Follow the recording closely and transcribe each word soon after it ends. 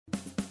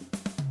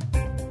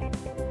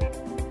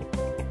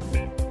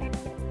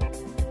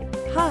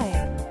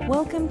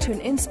Welcome to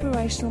an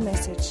inspirational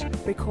message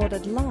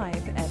recorded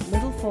live at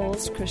Little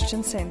Falls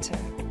Christian Center.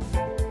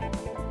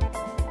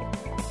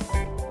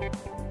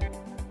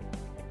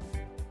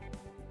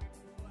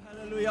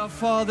 Hallelujah,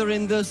 Father,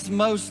 in this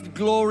most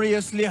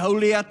gloriously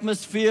holy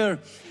atmosphere,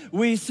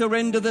 we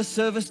surrender the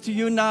service to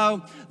you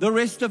now, the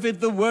rest of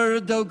it, the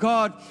word, oh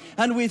God.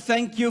 And we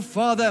thank you,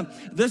 Father.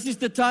 This is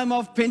the time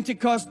of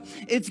Pentecost.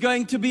 It's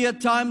going to be a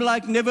time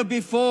like never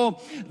before.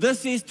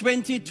 This is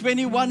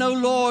 2021, oh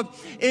Lord.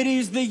 It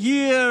is the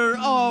year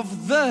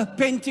of the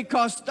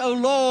Pentecost, oh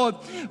Lord.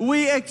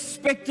 We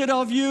expect it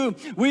of you.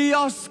 We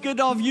ask it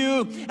of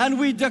you.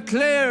 And we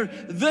declare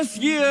this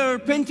year,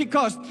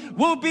 Pentecost,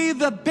 will be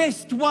the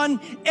best one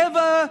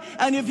ever.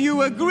 And if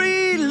you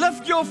agree,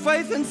 lift your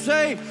faith and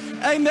say,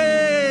 Amen.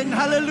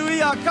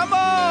 Hallelujah. Come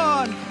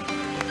on.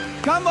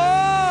 Come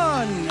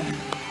on.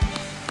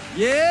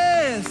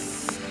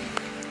 Yes.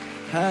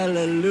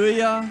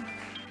 Hallelujah.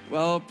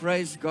 Well,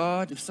 praise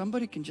God. If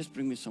somebody can just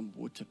bring me some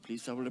water,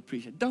 please, I will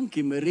appreciate it.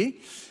 Dankie, Marie.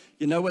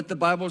 You know what the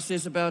Bible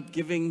says about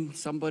giving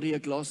somebody a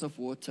glass of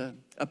water,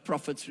 a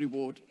prophet's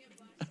reward.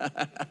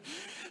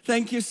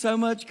 Thank you so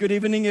much. Good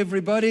evening,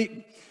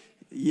 everybody.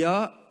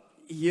 Yeah,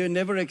 you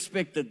never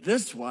expected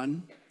this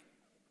one.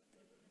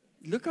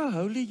 Look how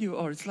holy you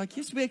are. It's like,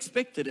 yes, we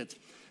expected it.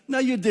 No,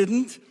 you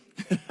didn't.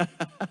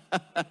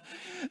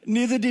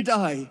 Neither did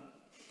I.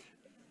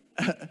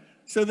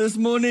 So this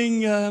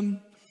morning,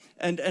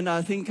 and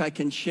I think I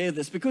can share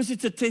this because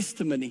it's a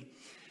testimony.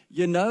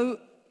 You know,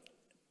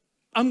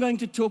 I'm going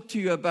to talk to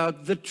you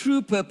about the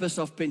true purpose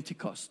of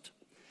Pentecost.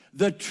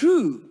 The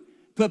true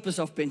purpose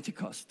of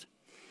Pentecost.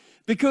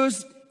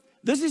 Because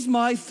this is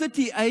my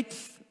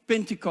 38th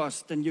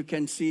Pentecost, and you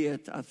can see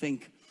it, I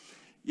think.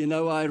 You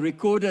know, I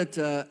recorded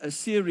a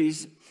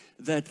series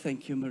that,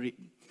 thank you, Marie.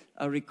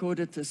 I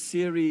recorded a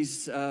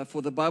series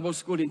for the Bible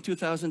School in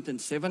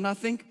 2007, I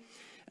think,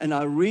 and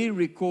I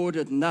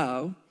re-recorded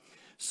now.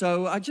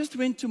 So I just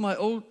went to my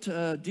old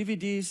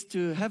DVDs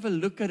to have a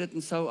look at it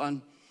and so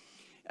on.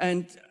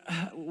 And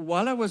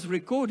while I was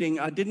recording,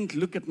 I didn't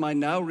look at my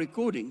now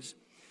recordings.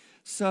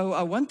 So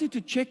I wanted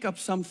to check up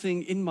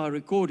something in my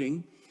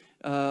recording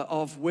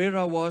of where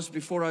I was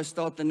before I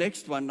start the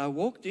next one. I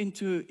walked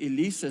into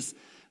Elisa's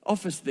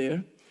office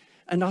there,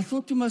 and I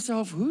thought to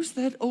myself, who's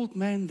that old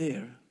man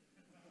there?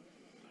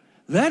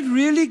 That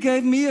really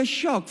gave me a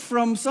shock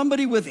from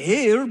somebody with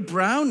hair,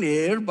 brown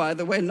hair, by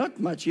the way, not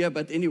much here,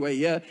 but anyway,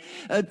 yeah,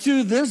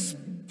 to this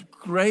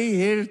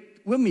gray-haired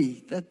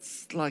woman.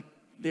 That's like,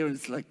 there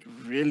it's like,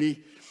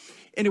 really?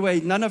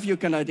 Anyway, none of you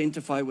can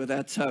identify with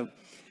that.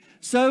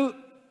 So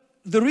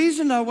the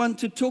reason I want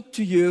to talk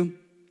to you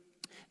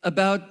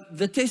about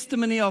the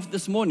testimony of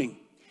this morning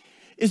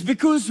is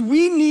because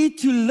we need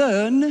to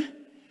learn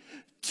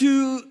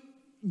to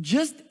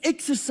just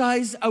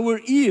exercise our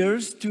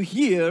ears to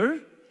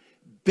hear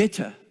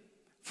better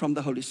from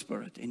the Holy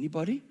Spirit.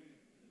 Anybody?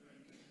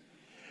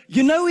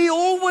 You know, He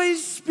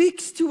always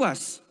speaks to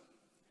us,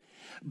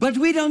 but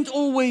we don't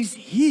always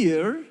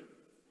hear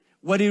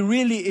what He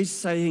really is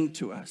saying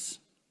to us.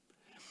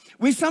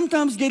 We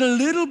sometimes get a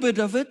little bit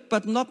of it,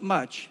 but not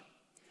much.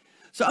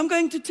 So I'm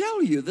going to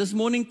tell you, this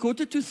morning,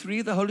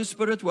 2:45, the Holy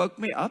Spirit woke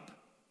me up.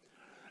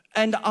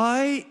 And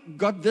I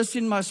got this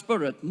in my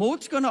spirit.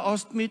 Maud's going to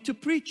ask me to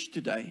preach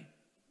today.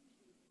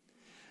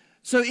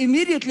 So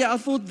immediately I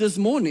thought this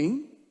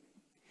morning,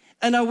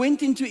 and I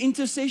went into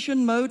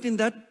intercession mode in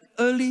that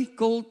early,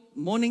 cold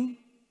morning.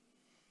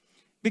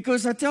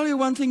 Because I tell you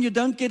one thing, you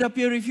don't get up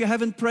here if you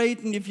haven't prayed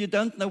and if you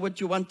don't know what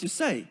you want to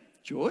say.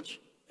 George,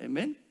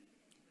 amen.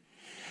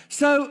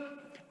 So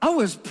I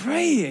was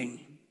praying.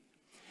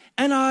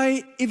 And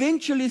I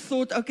eventually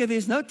thought, okay,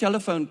 there's no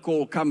telephone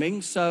call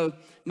coming, so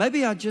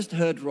maybe I just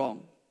heard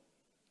wrong.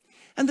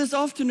 And this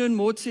afternoon,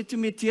 Maud said to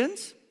me,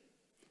 Tiens,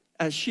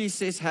 as she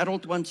says,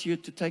 Harold wants you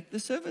to take the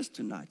service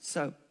tonight.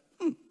 So,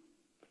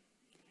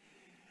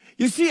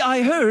 You see,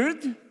 I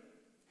heard,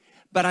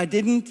 but I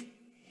didn't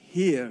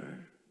hear.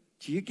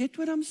 Do you get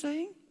what I'm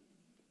saying?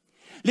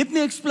 Let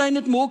me explain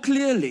it more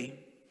clearly.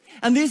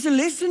 And there's a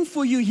lesson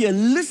for you here.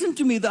 Listen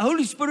to me. The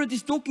Holy Spirit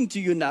is talking to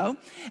you now.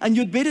 And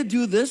you'd better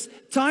do this,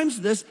 times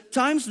this,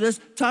 times this,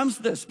 times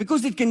this.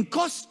 Because it can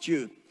cost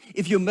you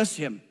if you miss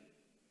Him.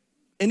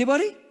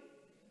 Anybody?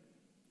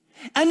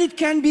 And it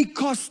can be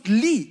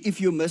costly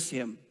if you miss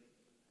Him.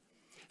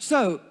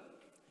 So,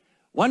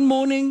 one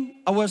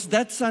morning, I was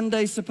that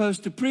Sunday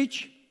supposed to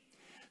preach.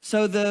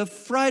 So the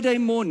Saturday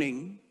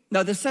morning,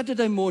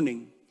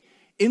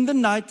 in the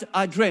night,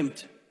 I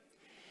dreamt.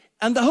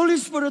 And the Holy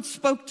Spirit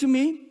spoke to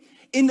me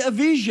in a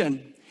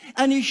vision,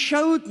 and He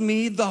showed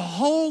me the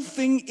whole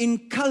thing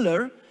in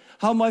color,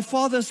 how my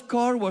father's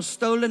car was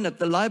stolen at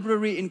the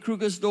library in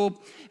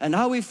Krugersdorp, and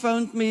how he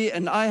found me,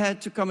 and I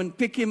had to come and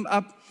pick him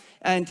up,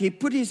 and he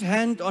put his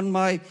hand on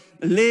my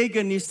leg,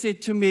 and he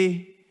said to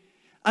me,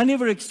 I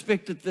never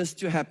expected this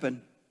to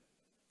happen.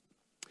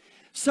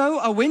 So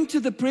I went to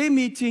the prayer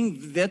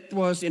meeting that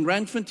was in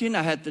Randfontein.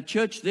 I had the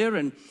church there,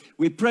 and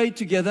we prayed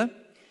together,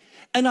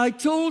 and I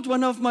told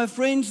one of my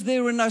friends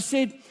there, and I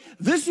said,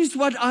 this is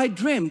what I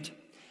dreamt.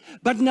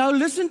 But now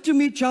listen to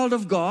me, child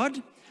of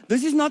God.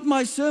 This is not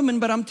my sermon,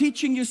 but I'm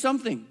teaching you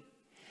something.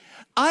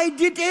 I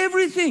did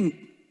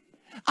everything.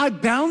 I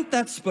bound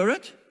that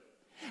spirit.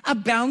 I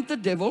bound the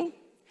devil.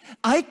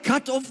 I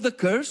cut off the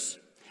curse.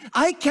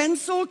 I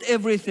canceled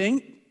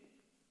everything.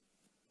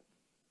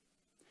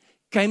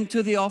 Came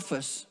to the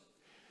office.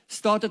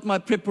 Started my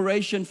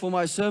preparation for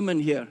my sermon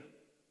here.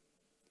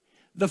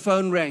 The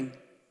phone rang.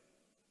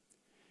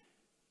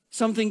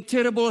 Something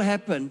terrible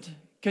happened.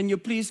 Can you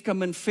please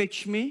come and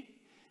fetch me?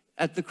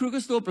 At the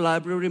Krugersdorp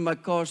Library, my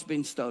car's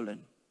been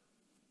stolen.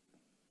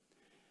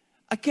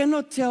 I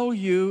cannot tell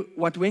you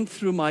what went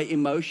through my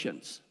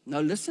emotions. Now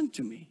listen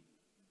to me.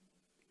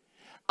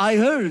 I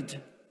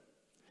heard,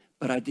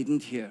 but I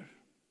didn't hear.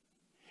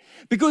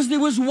 Because there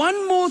was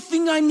one more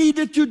thing I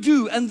needed to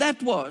do, and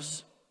that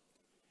was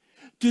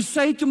to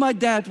say to my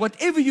dad,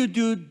 whatever you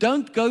do,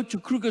 don't go to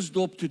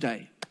Krugersdorp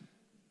today.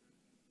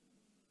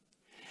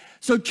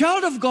 So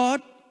child of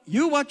God,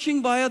 you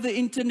watching via the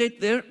internet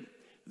there,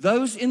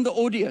 those in the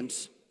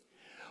audience,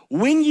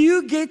 when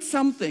you get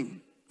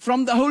something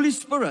from the Holy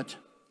Spirit,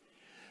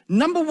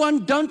 number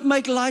one, don't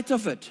make light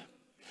of it.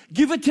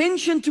 Give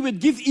attention to it,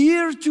 give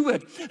ear to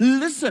it,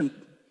 listen.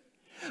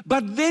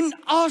 But then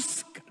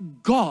ask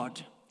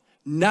God,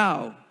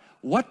 now,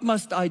 what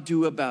must I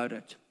do about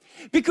it?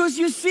 Because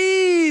you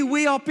see,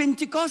 we are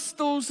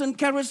Pentecostals and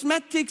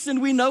charismatics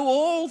and we know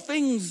all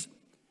things.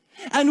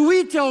 And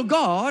we tell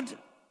God,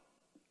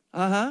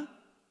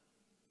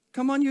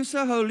 come on, you're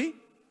so holy.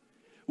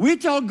 We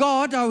tell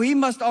God how He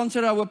must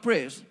answer our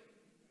prayers.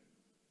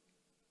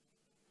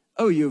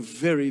 Oh, you're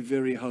very,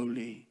 very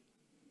holy.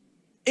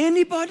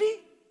 Anybody?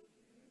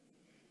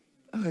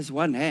 Oh, there's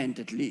one hand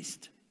at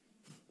least.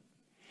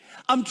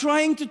 I'm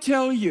trying to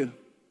tell you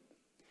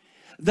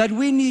that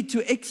we need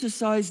to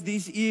exercise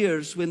these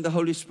ears when the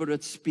Holy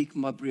Spirit speaks,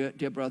 my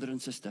dear brother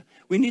and sister.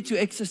 We need to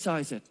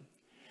exercise it.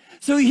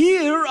 So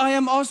here I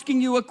am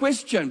asking you a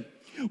question.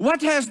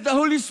 What has the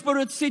Holy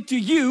Spirit said to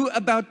you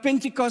about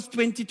Pentecost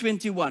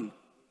 2021?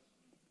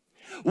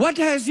 What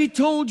has He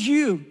told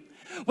you?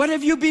 What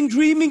have you been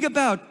dreaming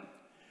about?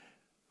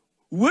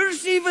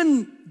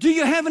 Do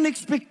you have an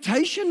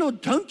expectation or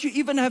don't you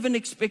even have an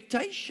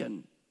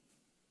expectation?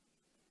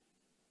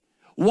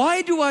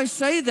 Why do I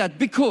say that?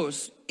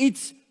 Because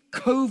it's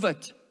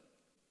COVID.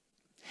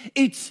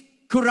 It's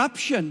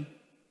corruption.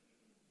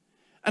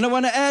 And I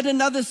want to add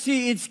another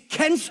C, it's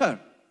cancer.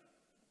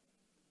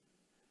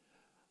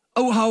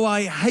 Oh, how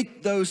I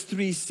hate those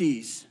 3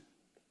 C's.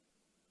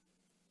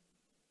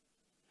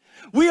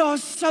 We are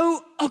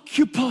so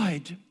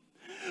occupied.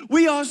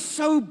 We are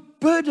so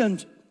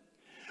burdened.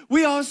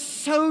 We are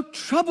so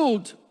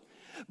troubled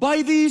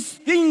by these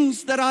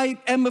things that I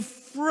am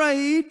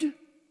afraid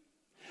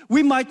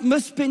we might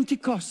miss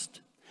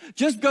Pentecost.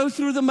 Just go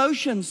through the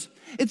motions.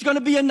 It's going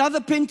to be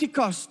another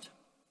Pentecost.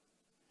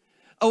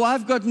 Oh,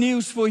 I've got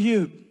news for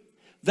you.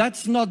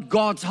 That's not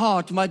God's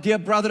heart, my dear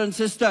brother and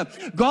sister.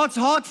 God's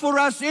heart for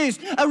us is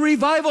a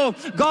revival.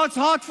 God's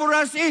heart for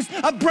us is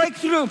a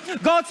breakthrough.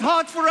 God's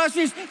heart for us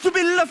is to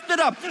be lifted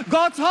up.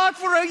 God's heart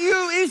for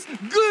you is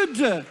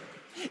good.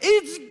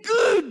 It's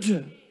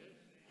good.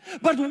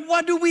 But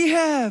what do we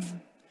have?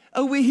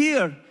 Oh, we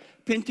hear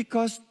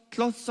Pentecost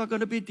cloths are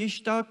going to be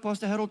dished out.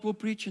 Pastor Harold will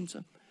preach and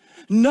so.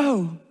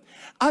 No.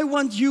 I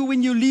want you,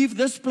 when you leave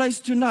this place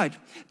tonight,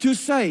 to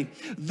say,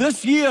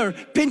 this year,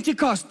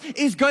 Pentecost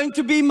is going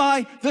to be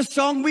the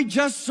song we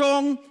just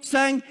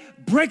sang,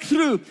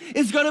 breakthrough.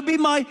 It's going to be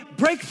my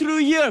breakthrough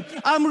year.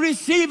 I'm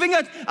receiving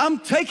it. I'm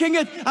taking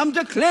it. I'm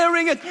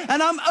declaring it.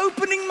 And I'm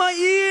opening my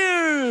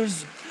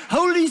ears.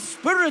 Holy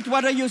Spirit,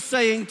 what are you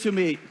saying to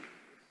me?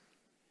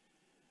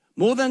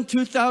 More than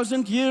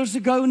 2,000 years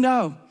ago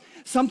now,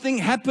 something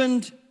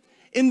happened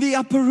in the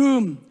upper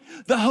room.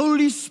 The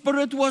Holy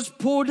Spirit was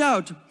poured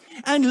out.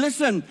 And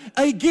listen,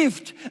 a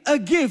gift,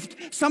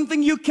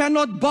 something you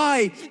cannot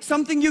buy,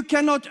 something you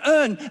cannot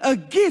earn, a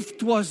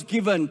gift was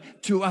given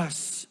to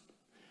us.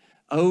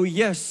 Oh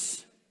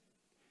yes.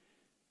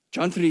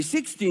 John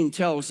 3:16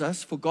 tells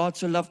us, for God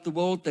so loved the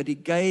world that He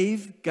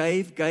gave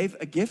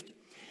a gift,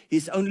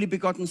 His only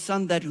begotten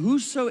Son, that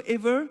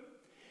whosoever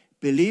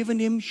believe in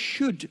Him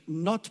should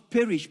not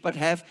perish, but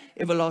have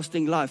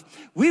everlasting life.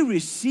 We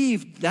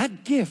received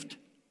that gift.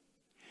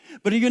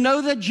 But do you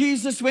know that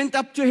Jesus went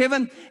up to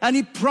heaven and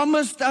He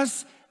promised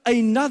us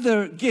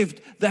another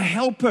gift, the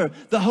Helper,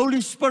 the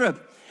Holy Spirit.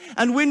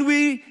 And when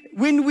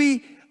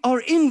we are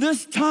in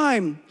this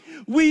time,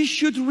 we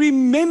should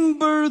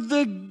remember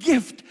the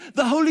gift,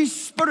 the Holy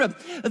Spirit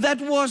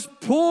that was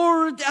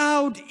poured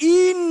out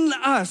in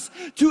us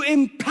to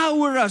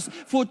empower us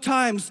for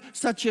times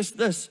such as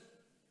this.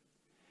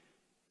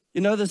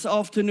 You know, this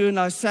afternoon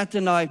I sat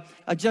and I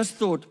just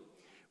thought,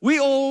 we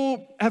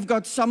all have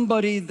got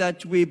somebody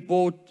that we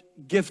bought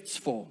gifts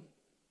for.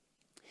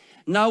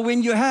 Now,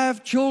 when you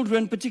have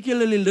children,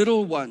 particularly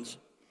little ones,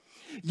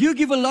 you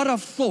give a lot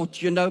of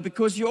thought, you know,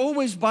 because you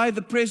always buy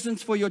the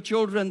presents for your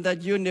children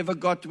that you never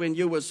got when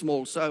you were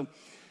small. So,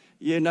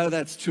 you know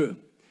that's true.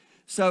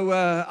 So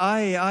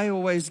I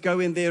always go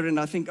in there and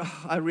I think,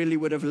 oh, I really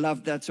would have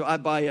loved that, so I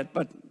buy it.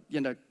 But,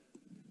 you know,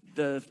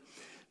 the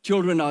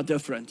children are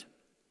different.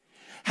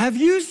 Have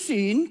you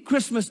seen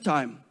Christmas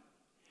time?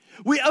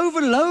 We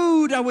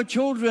overload our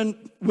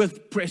children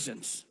with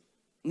presents.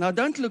 Now,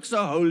 don't look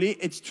so holy.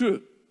 It's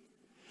true.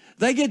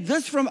 They get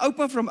this from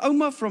Opa, from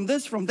Oma, from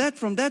this, from that,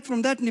 from that,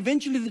 from that. And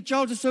eventually the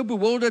child is so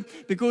bewildered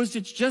because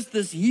it's just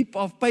this heap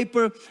of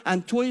paper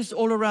and toys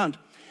all around.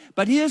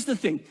 But here's the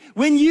thing.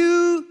 When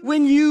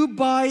you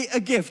buy a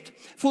gift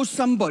for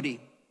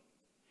somebody,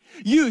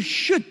 you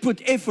should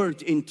put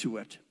effort into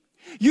it.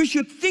 You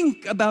should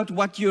think about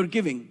what you're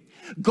giving.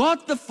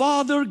 God the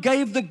Father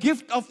gave the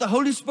gift of the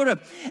Holy Spirit,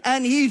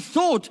 and He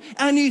thought,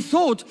 and He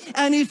thought,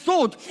 and He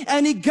thought,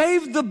 and He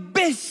gave the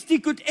best He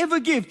could ever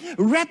give,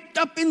 wrapped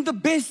up in the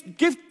best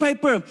gift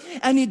paper,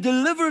 and He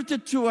delivered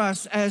it to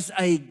us as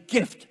a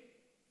gift.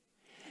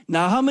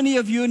 Now, how many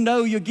of you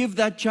know you give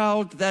that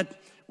child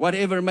that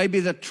whatever, maybe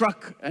the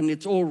truck, and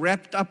it's all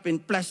wrapped up in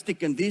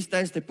plastic, and these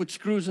days they put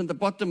screws in the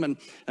bottom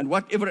and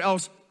whatever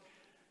else.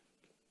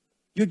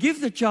 You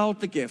give the child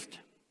the gift,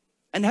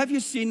 and have you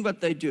seen what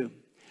they do?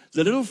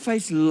 The little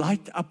face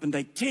light up and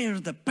they tear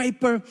the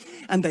paper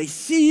and they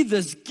see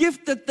this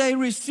gift that they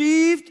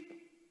received.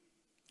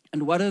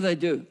 And what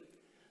do?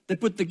 They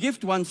put the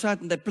gift one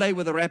side and they play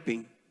with the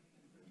wrapping.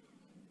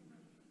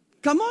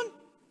 Come on.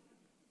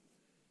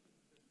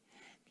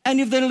 And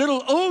if they're a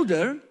little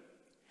older,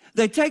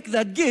 they take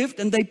that gift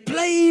and they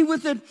play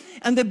with it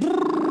and they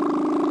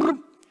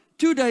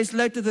 2 days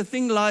later the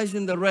thing lies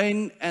in the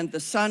rain and the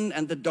sun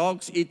and the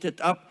dogs eat it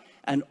up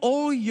and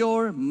all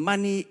your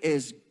money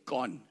is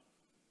gone.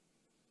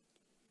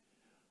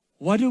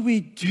 What do we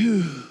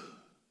do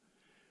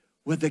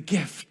with the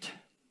gift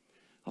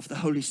of the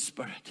Holy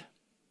Spirit?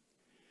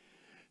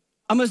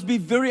 I must be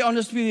very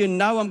honest with you.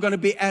 Now I'm going to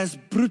be as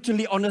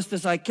brutally honest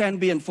as I can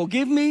be, and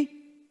forgive me,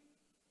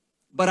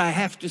 but I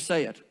have to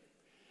say it.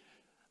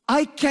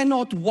 I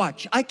cannot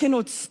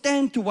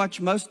stand to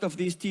watch most of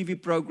these TV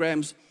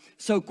programs,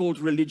 so-called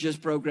religious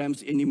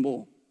programs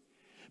anymore,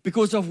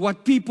 because of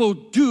what people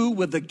do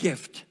with the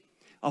gift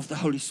of the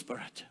Holy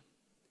Spirit.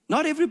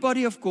 Not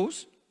everybody, of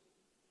course,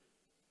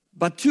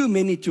 but too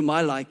many to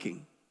my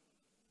liking.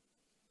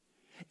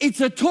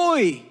 It's a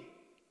toy.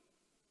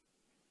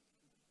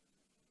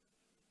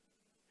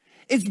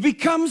 It's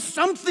become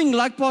something,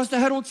 like Pastor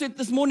Harold said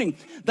this morning,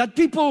 that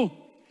people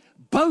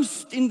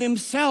boast in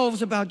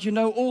themselves about,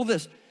 all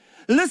this.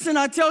 Listen,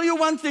 I tell you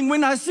one thing,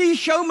 when I see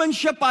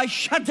showmanship, I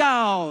shut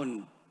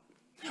down.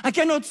 I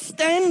cannot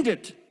stand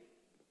it.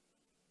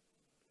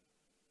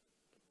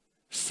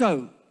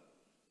 So,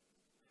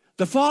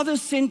 the Father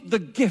sent the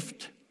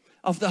gift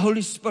of the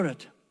Holy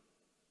Spirit.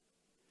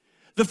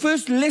 The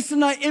first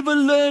lesson I ever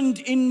learned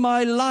in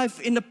my life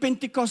in a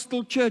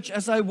Pentecostal church,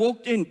 as I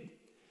walked in,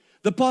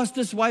 the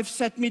pastor's wife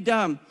sat me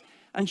down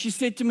and she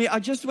said to me, I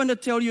just want to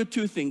tell you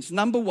 2 things.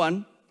 Number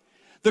 1,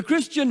 the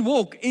Christian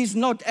walk is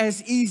not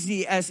as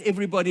easy as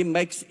everybody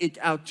makes it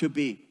out to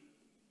be.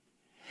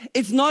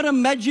 It's not a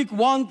magic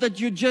wand that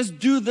you just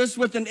do this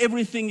with and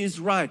everything is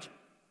right.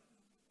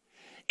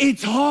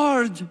 It's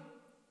hard.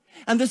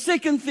 And the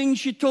second thing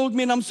she told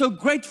me, and I'm so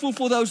grateful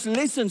for those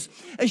lessons,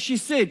 as she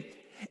said,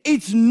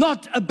 it's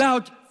not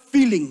about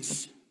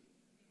feelings.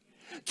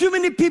 Too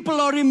many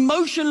people are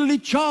emotionally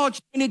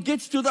charged when it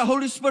gets to the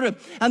Holy Spirit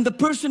and the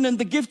person and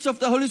the gifts of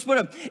the Holy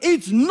Spirit.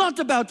 It's not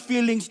about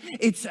feelings.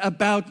 It's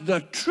about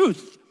the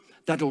truth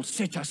that will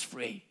set us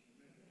free.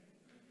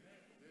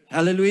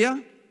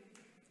 Hallelujah.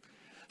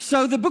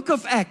 So the book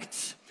of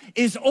Acts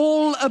is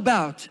all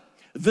about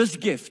this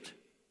gift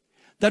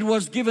that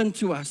was given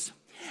to us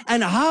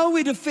and how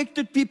it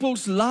affected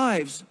people's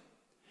lives.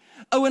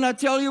 Oh, and I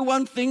tell you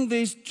one thing,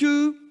 there's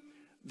 2.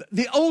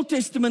 The Old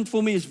Testament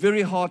for me is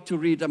very hard to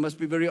read, I must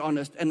be very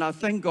honest. And I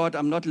thank God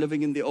I'm not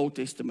living in the Old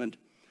Testament.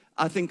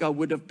 I think I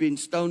would have been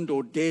stoned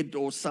or dead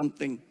or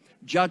something.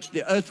 Judged,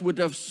 the earth would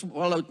have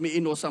swallowed me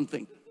in or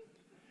something.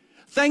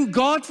 Thank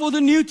God for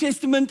the New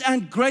Testament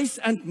and grace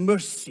and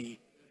mercy.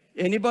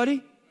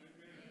 Anybody?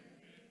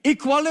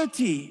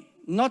 Equality,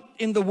 not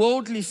in the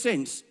worldly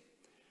sense.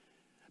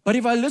 But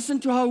if I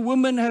listen to how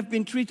women have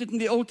been treated in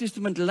the Old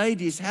Testament,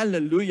 ladies,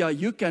 hallelujah,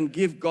 you can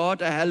give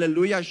God a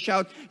hallelujah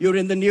shout. You're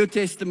in the New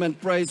Testament,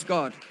 praise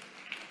God.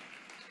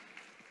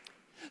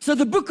 So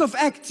the book of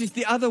Acts is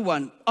the other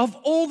one. Of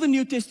all the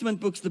New Testament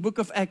books, the book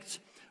of Acts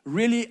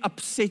really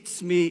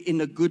upsets me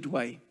in a good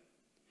way.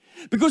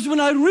 Because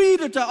when I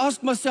read it, I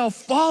ask myself,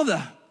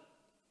 Father,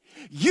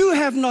 you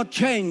have not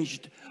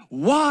changed.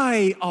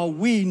 Why are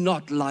we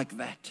not like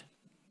that?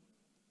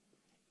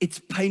 It's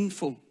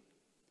painful.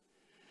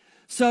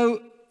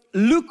 So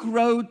Luke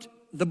wrote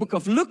the book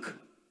of Luke,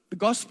 the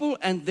gospel,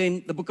 and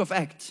then the book of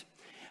Acts.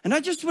 And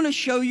I just want to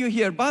show you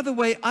here. By the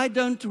way, I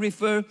don't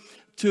refer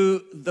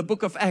to the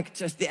book of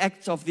Acts as the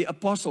Acts of the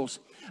Apostles.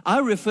 I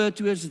refer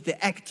to it as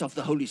the Acts of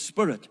the Holy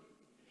Spirit.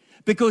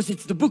 Because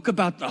it's the book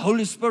about the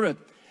Holy Spirit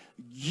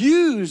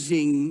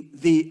using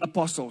the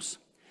apostles.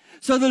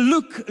 So the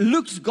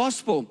Luke's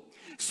gospel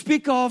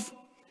speak of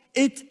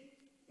it.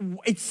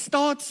 It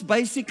starts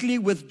basically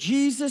with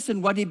Jesus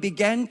and what He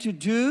began to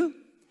do.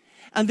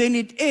 And then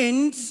it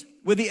ends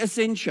with the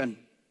ascension.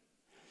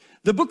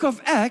 The book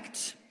of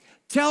Acts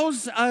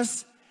tells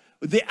us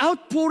the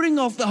outpouring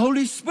of the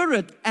Holy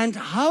Spirit and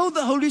how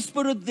the Holy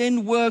Spirit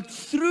then worked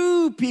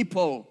through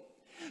people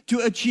to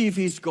achieve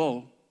His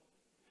goal.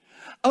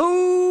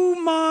 Oh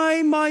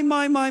my,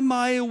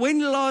 when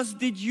last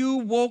did you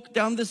walk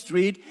down the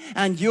street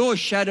and your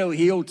shadow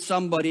healed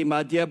somebody,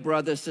 my dear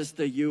brother,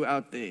 sister, you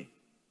out there?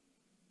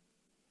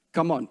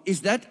 Come on,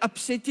 is that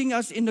upsetting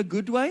us in a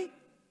good way?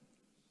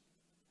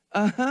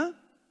 Come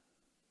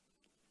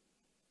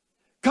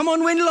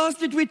on, when last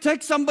did we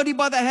take somebody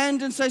by the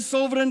hand and say,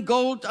 silver and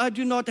gold I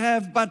do not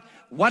have, but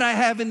what I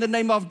have in the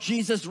name of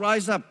Jesus,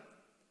 rise up.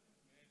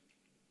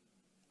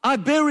 I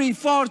bury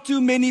far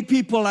too many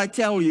people, I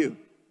tell you.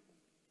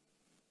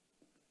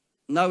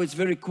 Now it's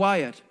very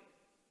quiet.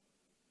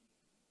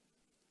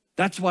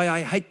 That's why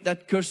I hate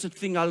that cursed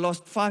thing. I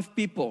lost 5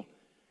 people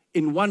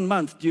in 1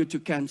 month due to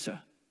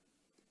cancer.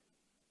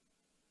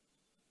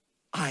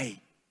 I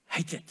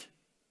hate it.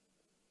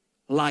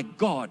 Like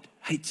God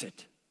hates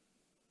it.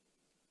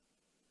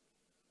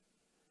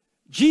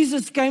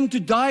 Jesus came to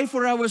die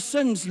for our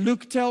sins,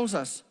 Luke tells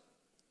us.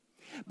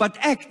 But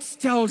Acts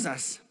tells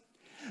us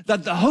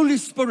that the Holy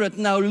Spirit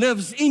now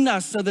lives in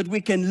us so that we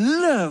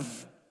can live.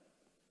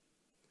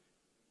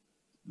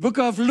 The book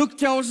of Luke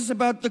tells us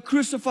about the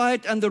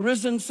crucified and the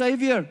risen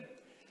Savior.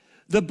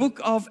 The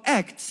book of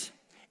Acts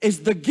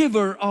is the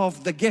giver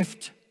of the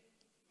gift.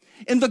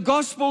 In the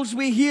Gospels,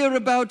 we hear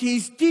about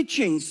His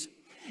teachings.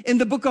 In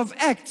the book of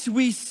Acts,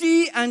 we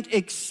see and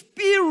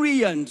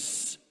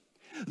experience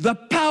the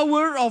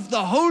power of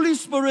the Holy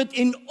Spirit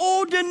in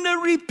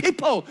ordinary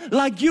people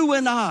like you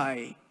and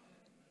I.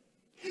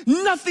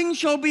 Nothing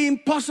shall be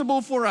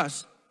impossible for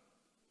us.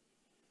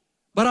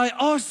 But I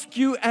ask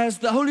you, as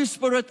the Holy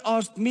Spirit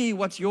asked me,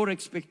 what's your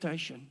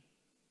expectation?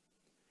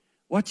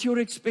 What's your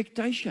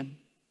expectation?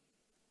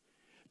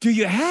 Do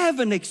you have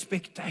an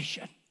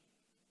expectation?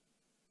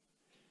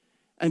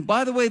 And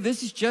by the way,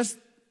 this is just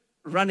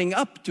running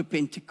up to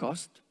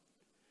Pentecost.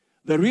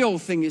 The real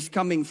thing is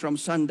coming from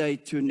Sunday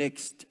to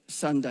next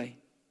Sunday.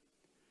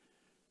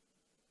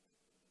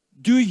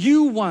 Do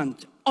you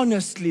want,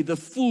 honestly, the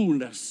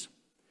fullness?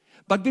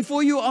 But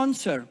before you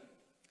answer,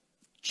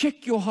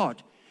 check your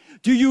heart.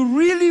 Do you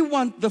really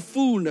want the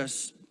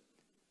fullness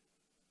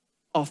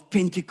of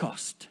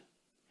Pentecost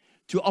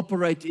to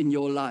operate in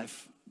your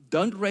life?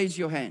 Don't raise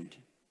your hand,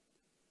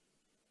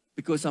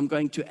 because I'm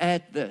going to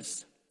add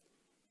this.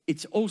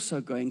 It's also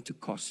going to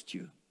cost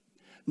you.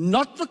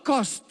 Not the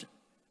cost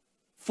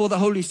for the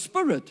Holy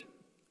Spirit,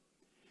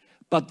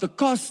 but the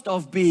cost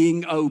of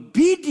being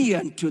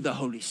obedient to the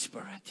Holy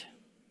Spirit.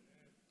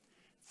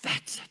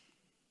 That's it.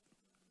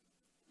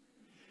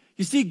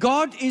 You see,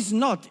 God is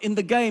not in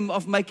the game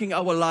of making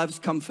our lives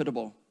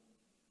comfortable.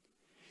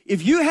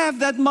 If you have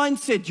that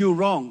mindset, you're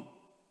wrong.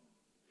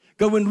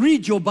 Go and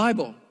read your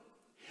Bible.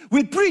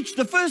 We preach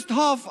the first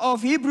half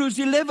of Hebrews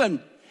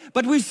 11,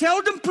 but we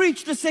seldom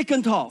preach the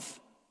second half.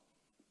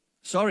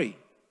 Sorry.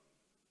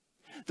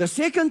 The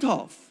second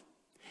half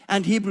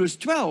and Hebrews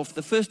 12,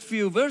 the first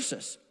few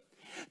verses,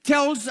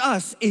 tells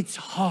us it's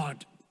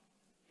hard.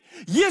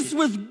 Yes,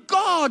 with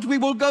God we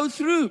will go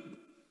through.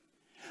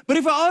 But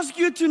if I ask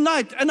you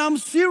tonight, and I'm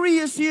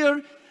serious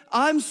here,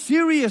 I'm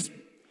serious.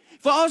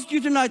 If I ask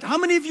you tonight, how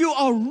many of you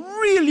are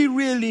really,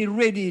 really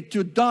ready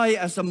to die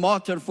as a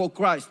martyr for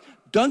Christ?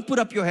 Don't put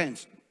up your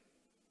hands.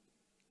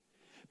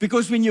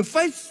 Because when you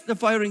face the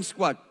firing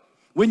squad,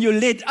 when you're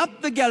led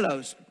up the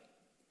gallows,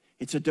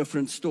 it's a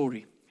different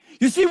story.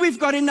 You see, we've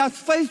got enough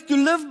faith to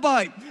live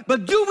by,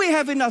 but do we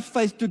have enough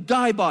faith to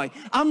die by?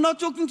 I'm not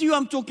talking to you,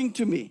 I'm talking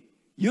to me.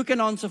 You can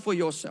answer for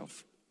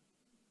yourself.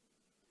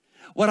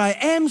 What I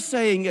am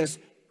saying is,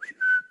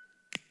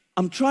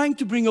 I'm trying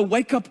to bring a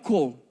wake-up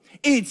call.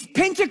 It's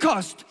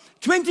Pentecost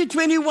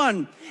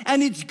 2021,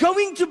 and it's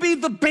going to be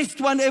the best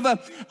one ever.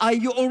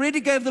 You already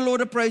gave the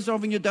Lord a praise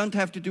offering, you don't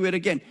have to do it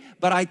again.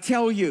 But I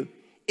tell you,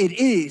 it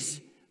is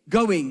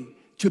going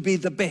to be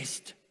the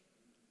best.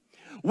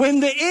 When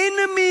the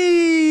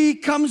enemy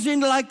comes in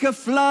like a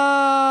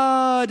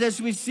flood,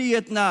 as we see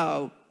it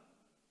now,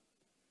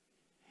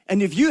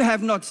 and if you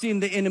have not seen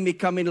the enemy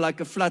come in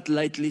like a flood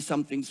lately,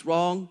 something's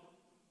wrong.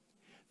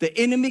 The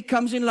enemy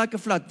comes in like a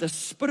flood. The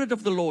Spirit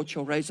of the Lord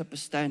shall raise up a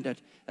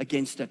standard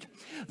against it.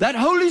 That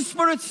Holy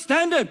Spirit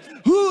standard,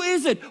 who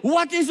is it?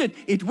 What is it?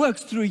 It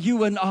works through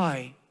you and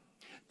I.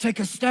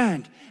 Take a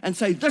stand and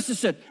say, this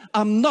is it.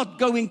 I'm not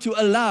going to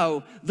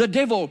allow the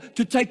devil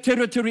to take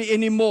territory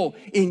anymore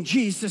in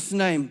Jesus'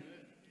 name.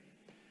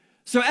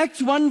 So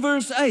Acts 1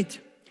 verse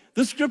 8,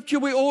 the scripture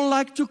we all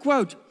like to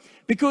quote,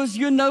 because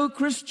you know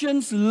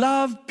Christians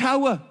love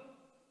power.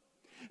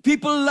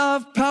 People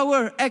love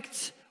power.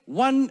 Acts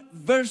 1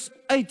 verse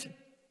 8.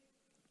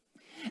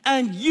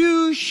 And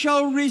you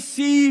shall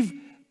receive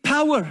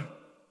power.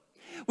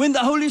 When the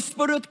Holy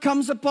Spirit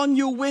comes upon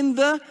you, when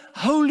the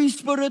Holy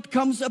Spirit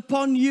comes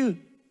upon you,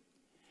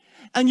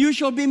 and you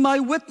shall be my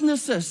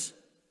witnesses.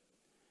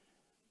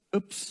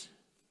 Oops,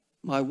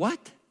 my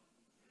what?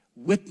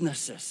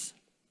 Witnesses.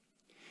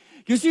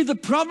 You see, the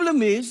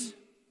problem is,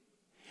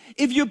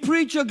 If you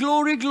preach a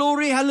glory,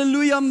 glory,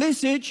 hallelujah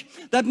message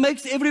that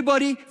makes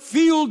everybody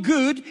feel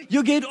good,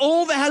 you get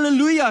all the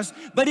hallelujahs.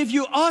 But if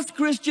you ask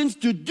Christians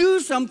to do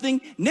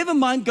something, never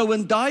mind, go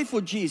and die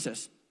for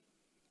Jesus,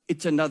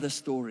 it's another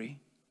story.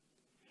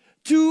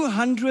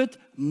 200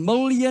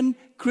 million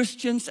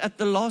Christians at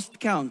the last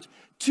count.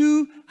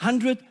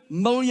 200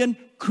 million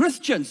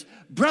Christians,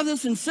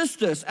 brothers and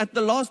sisters at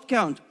the last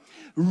count,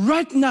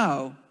 right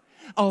now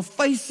are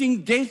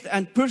facing death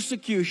and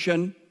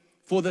persecution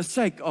for the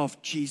sake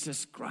of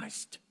Jesus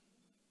Christ.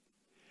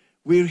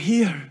 We're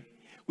here.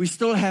 We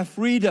still have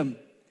freedom,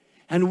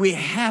 and we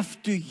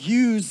have to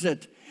use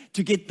it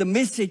to get the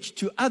message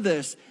to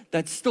others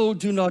that still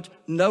do not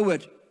know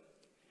it.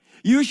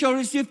 You shall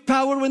receive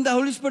power when the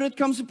Holy Spirit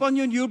comes upon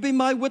you, and you'll be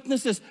my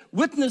witnesses.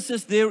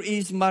 Witnesses, there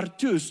is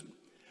martus,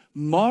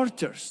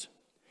 martyrs.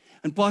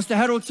 And Pastor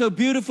Harold so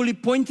beautifully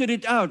pointed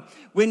it out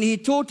when he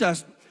taught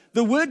us,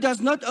 the word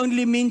does not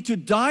only mean to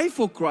die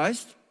for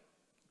Christ,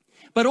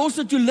 but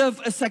also to live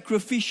a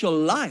sacrificial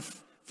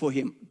life for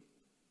Him.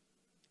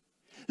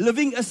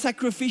 Living a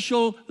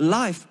sacrificial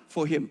life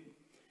for Him.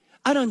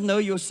 I don't know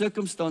your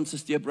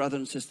circumstances, dear brother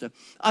and sister.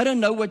 I don't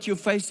know what you're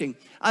facing.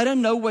 I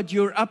don't know what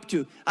you're up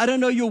to. I don't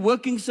know your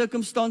working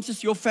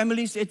circumstances, your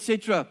families,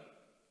 etc.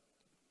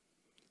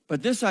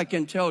 But this I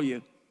can tell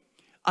you.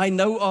 I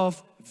know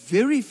of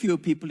very few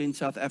people in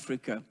South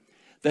Africa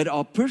that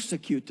are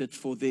persecuted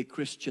for their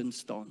Christian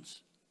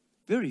stance.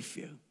 Very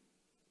few.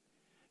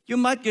 You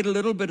might get a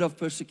little bit of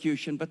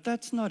persecution, but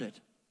that's not it.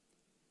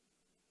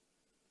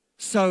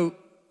 So,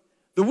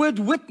 the word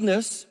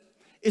witness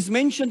is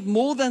mentioned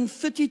more than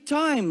 30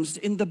 times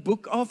in the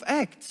book of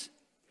Acts.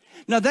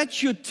 Now that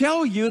should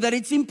tell you that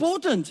it's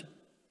important.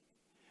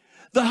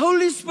 The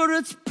Holy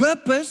Spirit's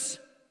purpose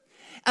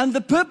and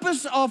the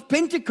purpose of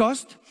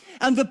Pentecost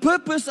and the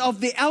purpose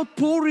of the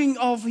outpouring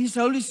of His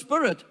Holy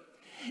Spirit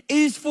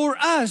is for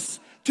us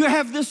to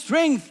have the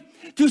strength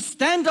to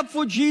stand up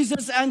for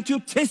Jesus and to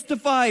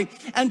testify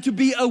and to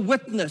be a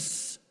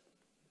witness.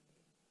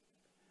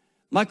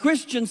 My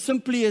question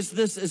simply is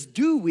this, is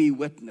do we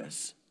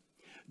witness?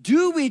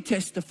 Do we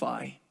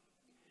testify?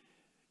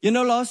 You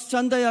know, last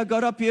Sunday I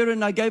got up here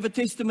and I gave a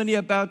testimony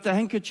about the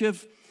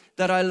handkerchief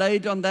that I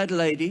laid on that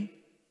lady.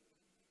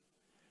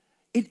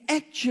 It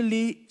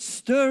actually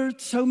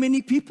stirred so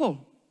many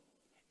people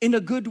in a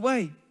good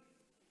way.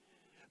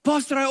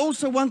 Pastor, I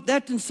also want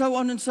that, and so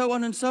on and so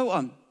on and so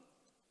on.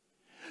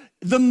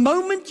 The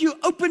moment you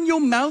open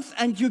your mouth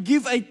and you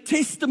give a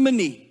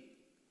testimony,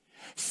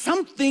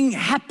 something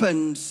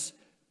happens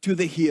to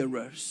the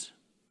hearers.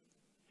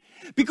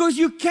 Because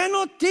you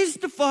cannot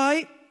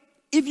testify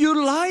if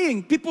you're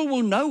lying. People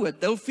will know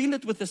it. They'll feel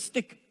it with a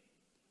stick.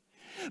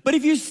 But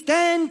if you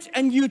stand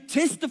and you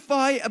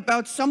testify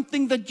about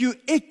something that you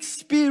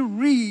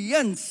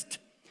experienced,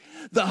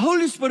 the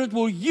Holy Spirit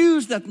will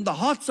use that and the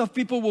hearts of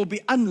people will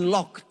be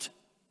unlocked.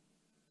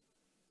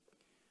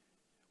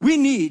 We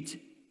need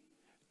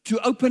to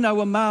open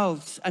our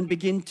mouths and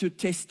begin to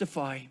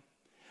testify.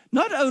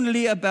 Not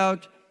only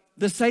about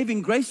the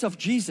saving grace of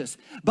Jesus,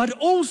 but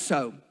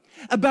also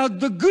about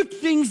the good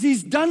things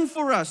He's done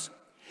for us.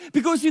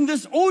 Because in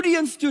this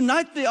audience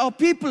tonight, there are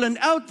people, and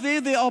out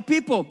there are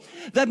people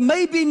that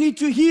maybe need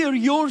to hear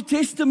your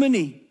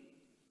testimony.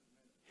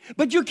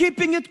 But you're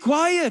keeping it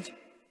quiet.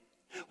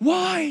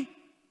 Why?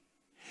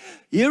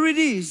 Here it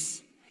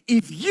is.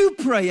 If you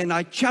pray, and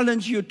I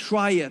challenge you,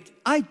 try it.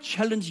 I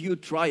challenge you,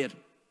 try it.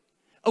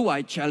 Oh,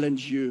 I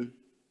challenge you.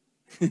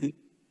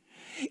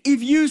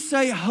 If you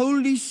say,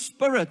 Holy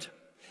Spirit,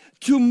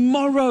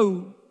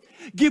 tomorrow,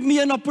 give me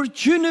an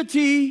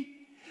opportunity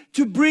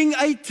to bring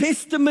a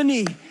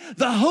testimony,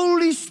 the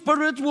Holy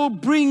Spirit will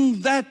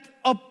bring that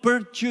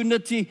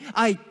opportunity.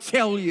 I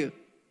tell you,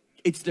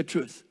 it's the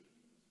truth.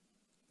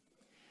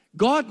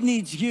 God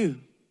needs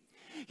you.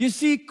 You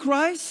see,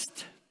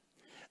 Christ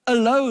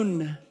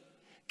alone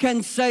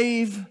can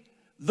save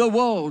the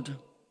world,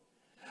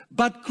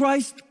 but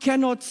Christ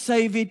cannot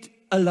save it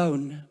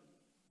alone.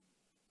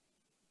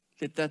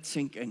 Let that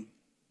sink in.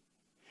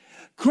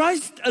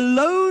 Christ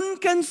alone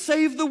can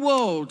save the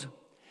world,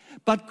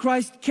 but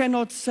Christ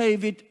cannot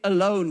save it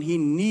alone. He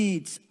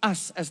needs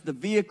us as the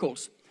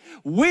vehicles.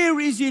 Where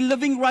is He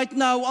living right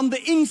now? On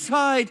the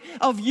inside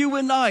of you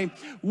and I.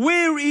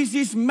 Where is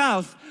His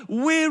mouth?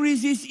 Where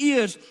is His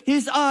ears,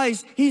 His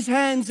eyes, His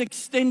hands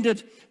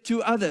extended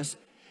to others?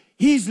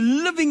 He's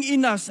living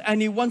in us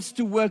and He wants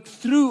to work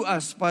through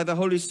us by the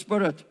Holy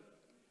Spirit.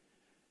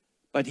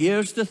 But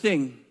here's the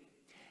thing.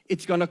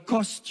 It's going to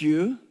cost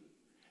you.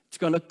 It's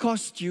going to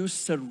cost you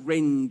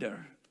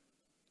surrender.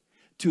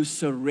 To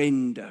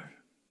surrender.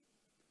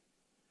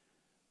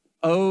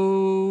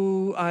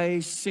 Oh,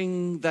 I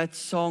sing that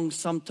song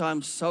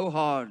sometimes so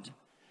hard.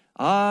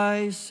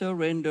 I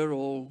surrender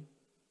all.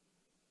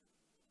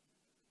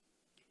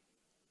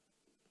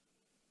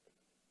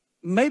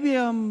 Maybe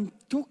I'm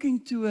talking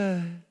to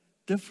a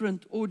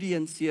different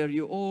audience here.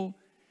 You all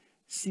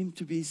seem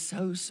to be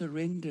so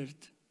surrendered.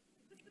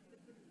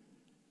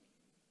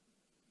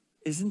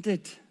 Isn't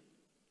it?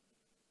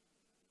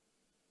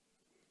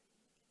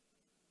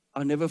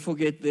 I'll never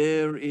forget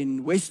there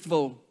in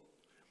Westville,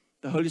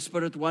 the Holy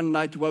Spirit one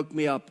night woke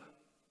me up.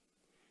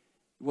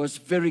 It was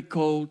very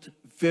cold,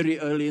 very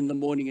early in the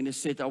morning, and He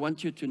said, I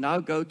want you to now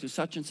go to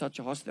such and such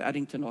a hospital,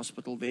 Addington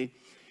Hospital there,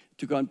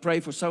 to go and pray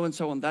for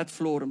so-and-so on that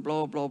floor and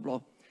blah, blah,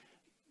 blah.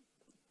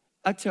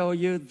 I tell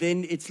you,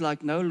 then it's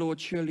like, no,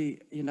 Lord, surely,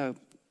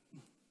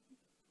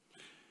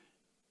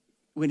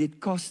 when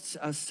it costs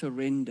us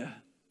surrender,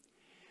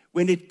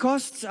 when it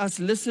costs us,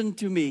 listen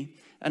to me,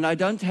 and I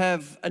don't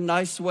have a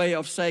nice way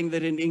of saying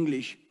that in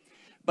English,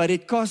 but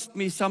it cost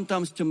me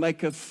sometimes to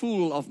make a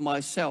fool of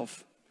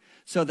myself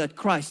so that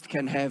Christ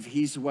can have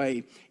His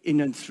way in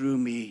and through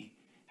me.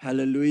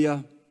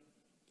 Hallelujah.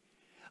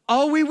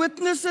 Are we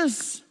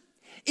witnesses?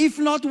 If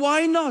not,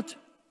 why not?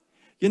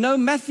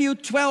 Matthew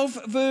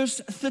 12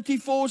 verse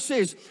 34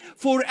 says,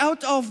 for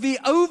out of the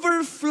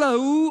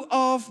overflow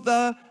of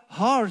the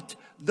heart,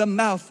 the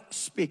mouth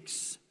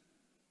speaks.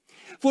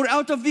 For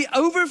out of the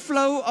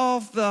overflow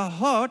of the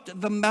heart,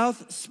 the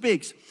mouth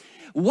speaks.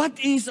 What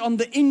is on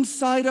the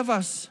inside of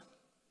us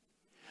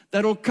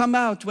that will come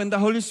out when the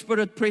Holy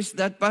Spirit pressed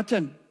that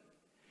button?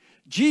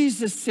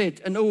 Jesus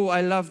said, and oh,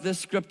 I love this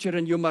scripture,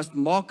 and you must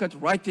mark it,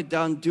 write it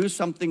down, do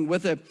something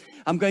with it.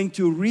 I'm going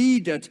to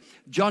read it.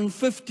 John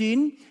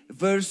 15,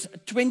 verse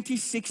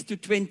 26 to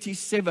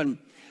 27.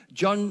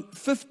 John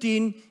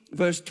 15,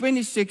 verse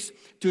 26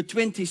 to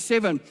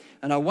 27.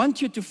 And I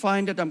want you to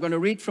find it. I'm going to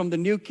read from the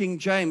New King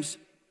James.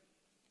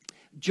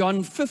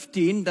 John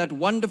 15, that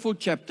wonderful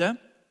chapter,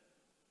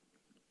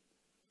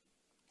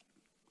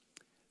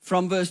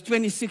 from verse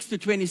 26 to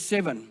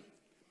 27.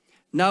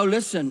 Now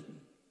listen.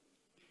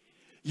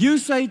 You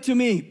say to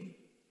me,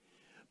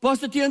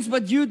 Pastor Tiens,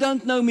 but you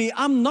don't know me.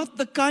 I'm not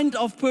the kind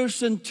of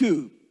person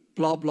to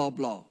blah, blah,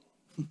 blah.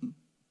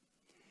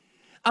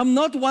 I'm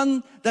not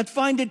one that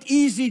find it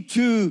easy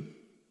to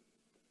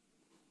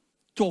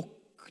talk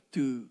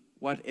to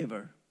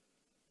whatever.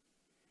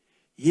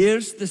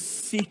 Here's the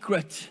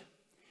secret.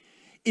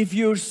 If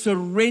you're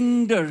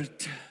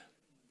surrendered,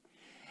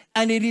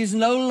 and it is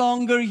no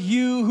longer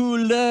you who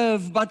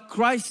live, but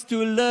Christ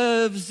who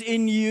lives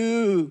in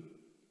you,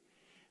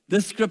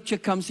 this scripture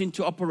comes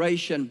into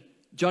operation.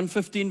 John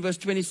 15, verse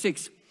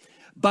 26.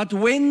 But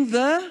when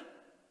the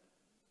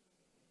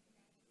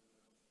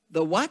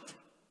what?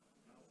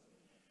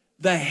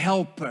 The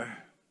helper.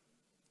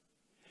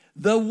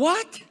 The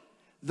what?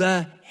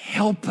 The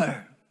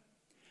helper.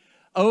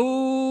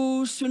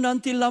 Oh,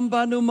 Sunanti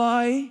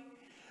Lambanumai.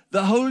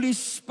 The Holy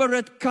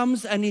Spirit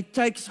comes and He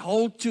takes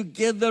hold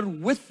together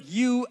with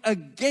you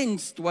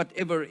against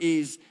whatever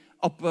is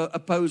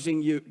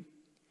opposing you.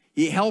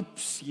 He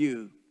helps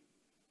you.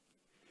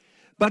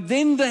 But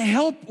then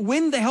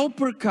when the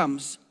helper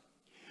comes,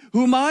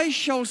 whom I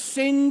shall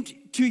send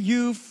to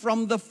you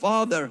from the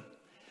Father,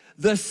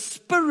 the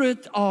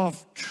Spirit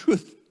of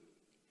truth,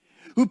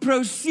 who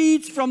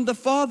proceeds from the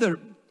Father,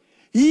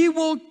 He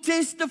will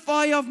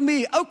testify of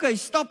me. Okay,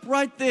 stop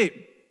right there.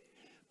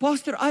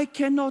 Pastor, I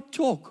cannot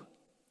talk.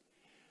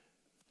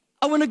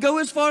 I want to go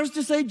as far as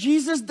to say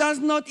Jesus does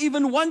not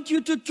even want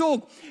you to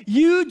talk.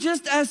 You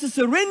just as a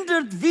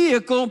surrendered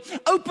vehicle,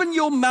 open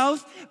your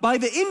mouth by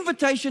the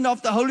invitation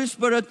of the Holy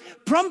Spirit,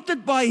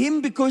 prompted by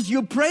Him because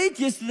you prayed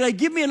yesterday,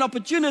 give me an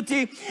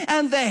opportunity,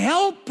 and the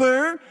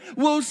helper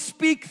will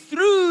speak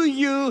through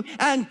you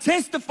and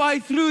testify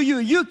through you.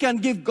 You can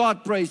give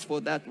God praise for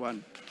that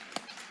one.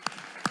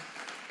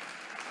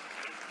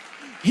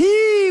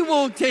 He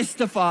will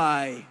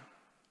testify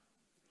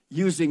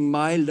using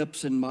my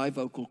lips and my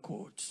vocal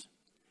cords.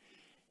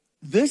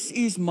 This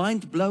is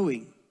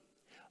mind-blowing.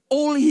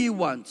 All He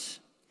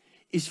wants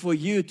is for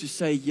you to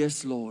say,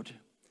 yes, Lord,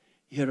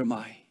 here am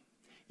I.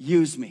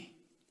 Use me.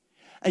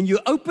 And you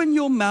open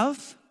your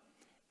mouth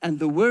and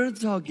the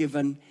words are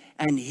given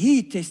and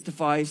He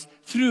testifies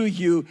through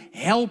you,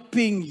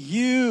 helping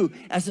you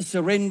as a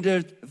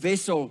surrendered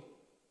vessel.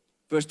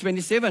 Verse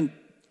 27.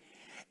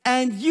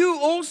 And you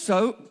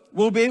also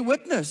will bear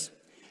witness,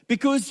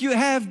 because you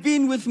have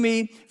been with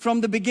me from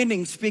the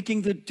beginning,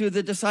 speaking to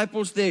the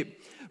disciples there.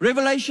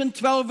 Revelation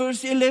 12,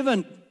 verse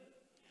 11.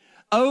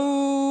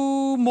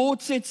 Oh, Maud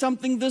said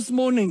something this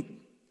morning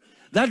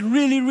that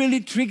really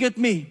triggered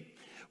me.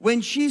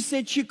 When she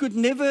said she could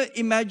never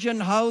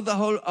imagine how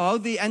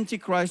the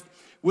Antichrist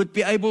would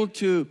be able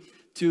to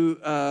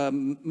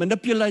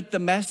manipulate the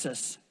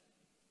masses.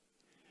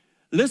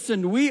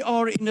 Listen, we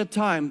are in a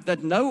time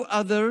that no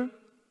other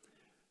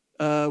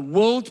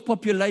world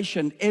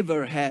population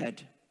ever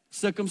had.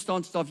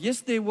 Circumstance of,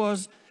 yes, there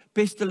was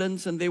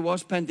pestilence and there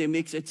was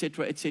pandemics,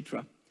 etc.,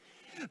 etc.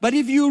 But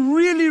if you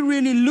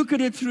really look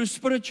at it through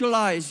spiritual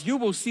eyes, you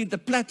will see the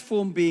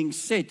platform being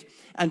set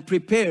and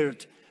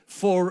prepared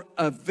for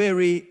a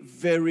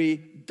very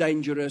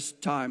dangerous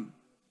time.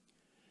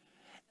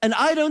 And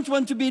I don't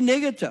want to be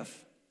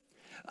negative.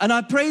 And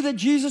I pray that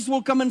Jesus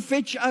will come and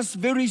fetch us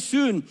very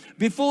soon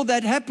before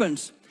that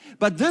happens.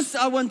 But this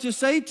I want to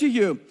say to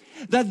you,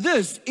 that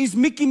this is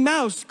Mickey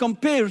Mouse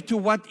compared to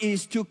what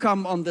is to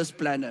come on this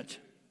planet.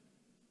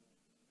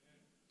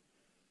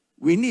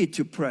 We need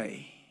to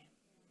pray.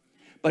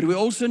 But we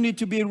also need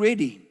to be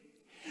ready.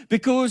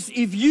 Because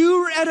if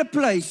you're at a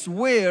place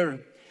where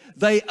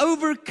they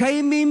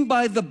overcame him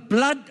by the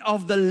blood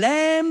of the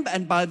Lamb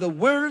and by the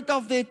word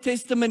of their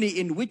testimony,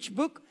 in which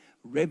book?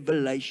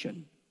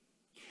 Revelation.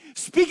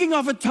 Speaking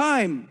of a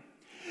time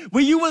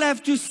where you will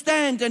have to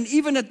stand, and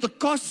even at the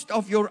cost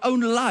of your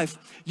own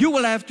life, you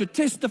will have to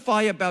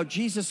testify about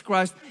Jesus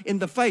Christ in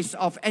the face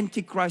of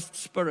Antichrist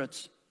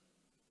spirits.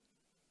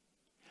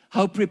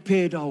 How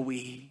prepared are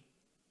we?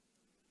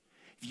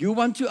 If you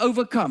want to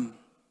overcome,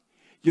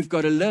 you've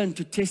got to learn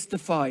to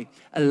testify,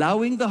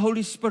 allowing the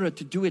Holy Spirit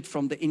to do it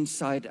from the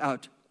inside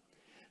out.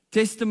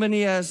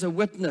 Testimony as a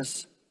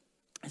witness,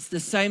 it's the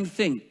same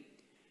thing.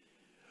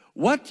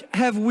 What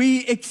have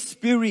we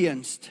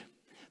experienced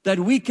that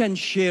we can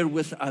share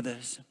with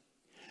others?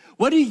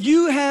 What do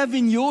you have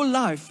in your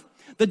life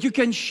that you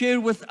can share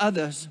with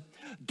others?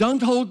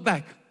 Don't hold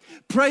back.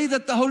 Pray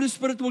that the Holy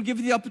Spirit will give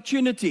you the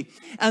opportunity.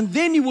 And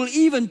then He will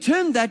even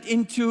turn that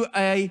into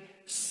a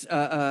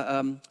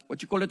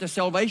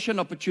salvation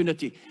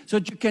opportunity, so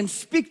that you can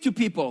speak to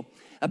people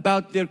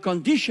about their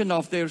condition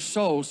of their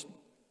souls.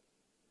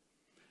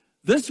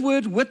 This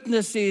word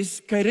witness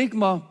is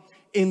kerygma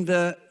in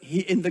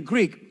the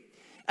Greek,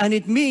 and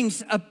it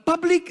means a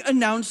public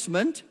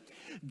announcement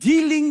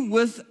dealing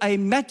with a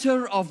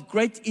matter of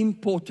great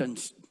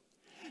importance.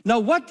 Now,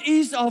 what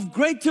is of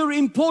greater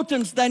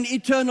importance than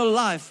eternal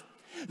life?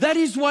 That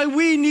is why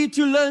we need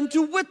to learn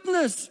to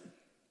witness.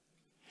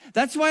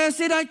 That's why I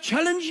said, I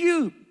challenge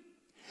you.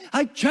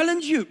 I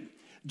challenge you.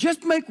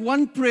 Just make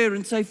one prayer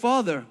and say,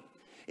 Father,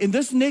 in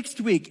this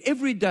next week,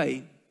 every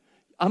day,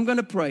 I'm going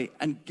to pray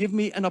and give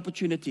me an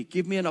opportunity.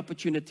 Give me an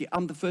opportunity.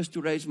 I'm the first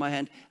to raise my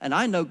hand, and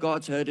I know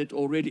God's heard it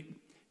already.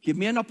 Give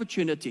me an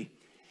opportunity.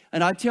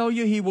 And I tell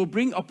you, He will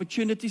bring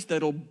opportunities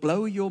that will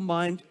blow your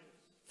mind,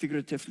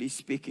 figuratively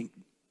speaking.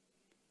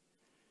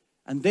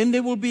 And then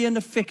there will be an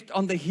effect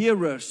on the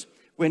hearers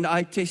when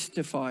I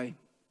testify.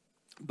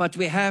 But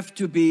we have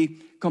to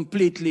be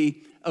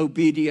completely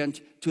obedient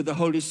to the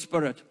Holy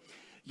Spirit.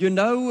 You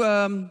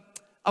know,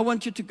 I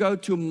want you to go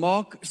to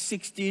Mark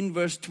 16,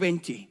 verse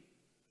 20.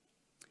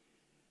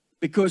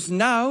 Because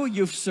now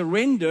you've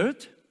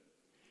surrendered,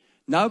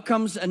 now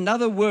comes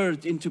another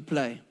word into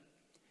play.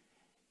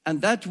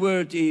 And that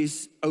word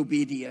is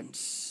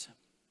obedience.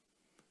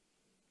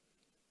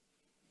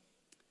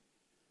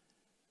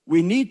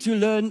 We need to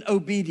learn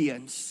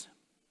obedience.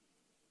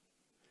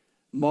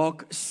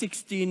 Mark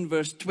 16,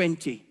 verse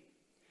 20.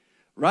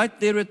 Right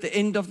there at the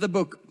end of the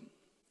book.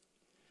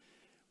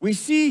 We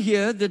see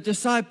here the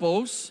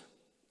disciples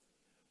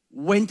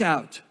went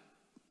out.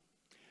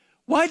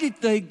 Why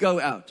did they go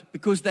out?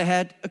 Because they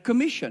had a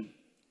commission.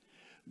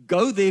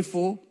 Go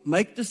therefore,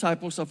 make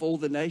disciples of all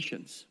the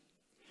nations.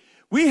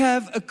 We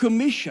have a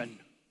commission.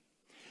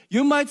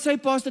 You might say,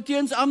 Pastor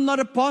Tiens, I'm not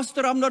a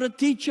pastor, I'm not a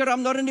teacher,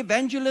 I'm not an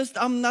evangelist,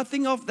 I'm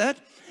nothing of that.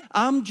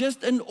 I'm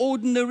just an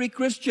ordinary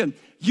Christian.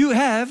 You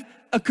have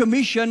a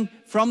commission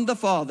from the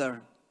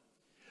Father.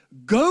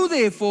 Go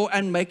therefore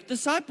and make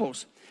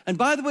disciples. And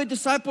by the way,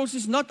 disciples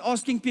is not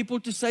asking people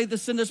to say the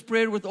sinner's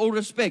prayer with all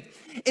respect.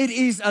 It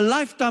is a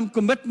lifetime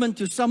commitment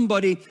to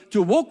somebody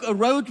to walk a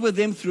road with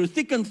them through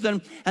thick and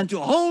thin and to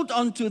hold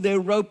on to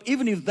their rope.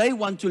 Even if they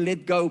want to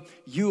let go,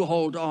 you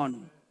hold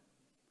on.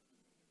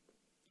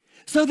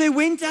 So they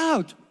went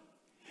out,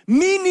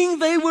 meaning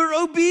they were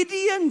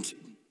obedient.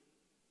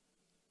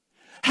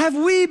 Have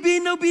we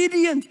been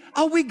obedient?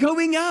 Are we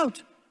going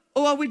out?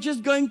 Or are we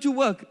just going to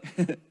work?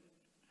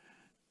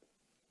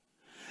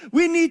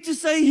 We need to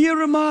say,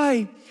 here am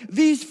I.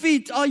 These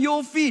feet are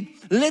your feet.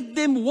 Let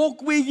them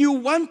walk where you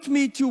want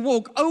me to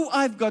walk. Oh,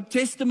 I've got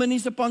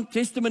testimonies upon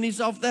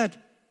testimonies of that.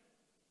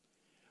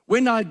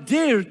 When I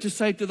dare to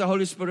say to the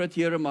Holy Spirit,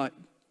 here am I.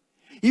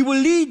 He will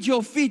lead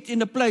your feet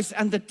in a place,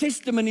 and the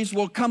testimonies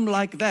will come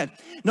like that.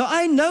 Now,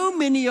 I know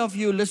many of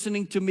you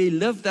listening to me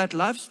live that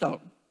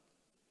lifestyle.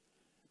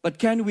 But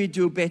can we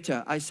do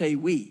better? I say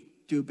we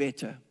do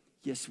better.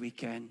 Yes, we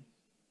can.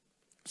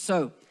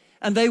 So,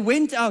 and they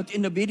went out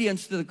in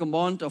obedience to the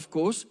command, of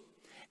course,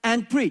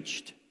 and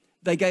preached.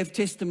 They gave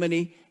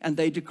testimony and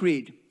they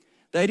decreed.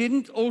 They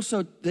didn't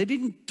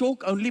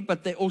talk only,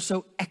 but they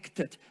also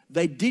acted.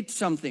 They did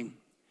something.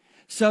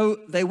 So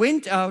they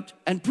went out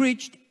and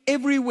preached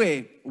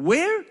everywhere.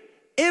 Where?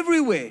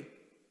 Everywhere.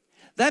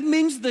 That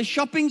means the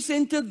shopping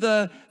center,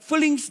 the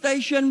filling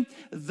station,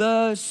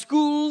 the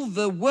school,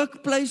 the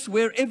workplace,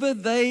 wherever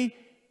they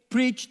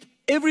preached,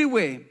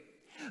 everywhere.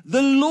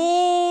 The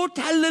Lord,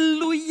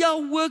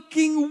 hallelujah,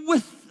 working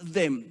with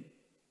them.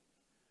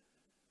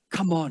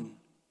 Come on.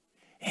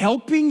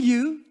 Helping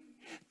you,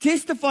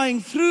 testifying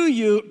through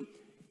you,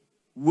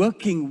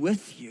 working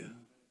with you,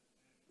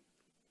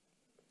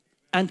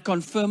 and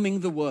confirming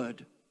the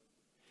word.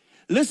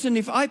 Listen,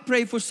 if I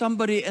pray for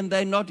somebody and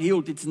they're not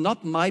healed, it's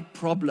not my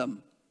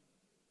problem.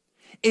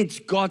 It's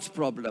God's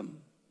problem.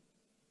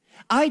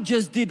 I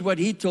just did what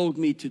He told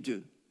me to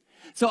do.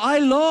 So I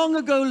long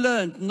ago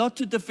learned not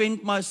to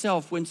defend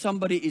myself when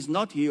somebody is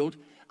not healed.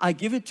 I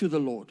give it to the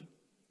Lord.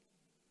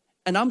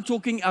 And I'm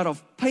talking out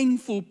of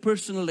painful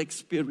personal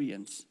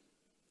experience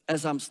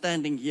as I'm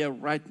standing here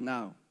right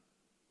now.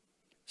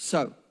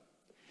 So,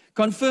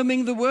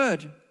 confirming the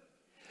word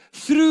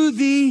through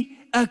the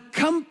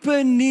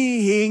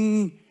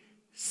accompanying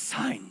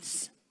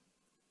signs.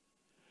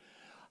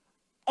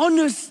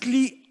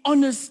 Honestly,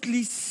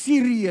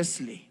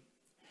 seriously.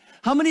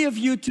 How many of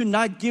you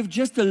tonight give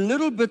just a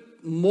little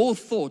bit more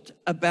thought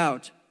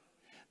about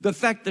the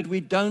fact that we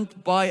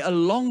don't by a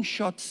long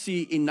shot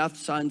see enough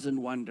signs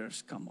and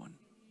wonders? Come on.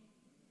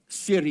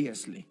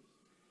 Seriously.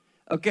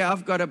 Okay,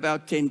 I've got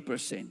about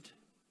 10%.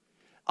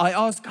 I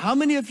ask, how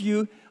many of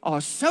you are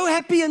so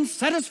happy and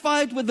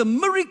satisfied with the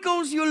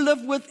miracles you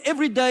live with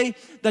every day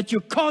that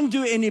you can't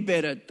do any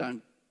better?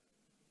 Don't.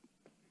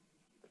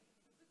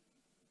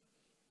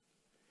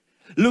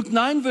 Luke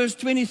 9 verse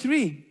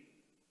 23.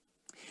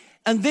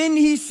 And then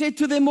he said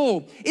to them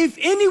all, if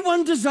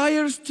anyone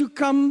desires to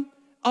come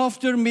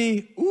after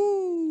me,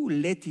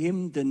 let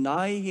him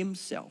deny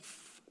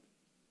himself.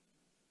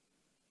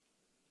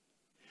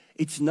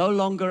 It's no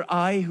longer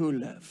I who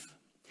live.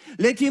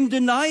 Let him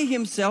deny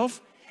himself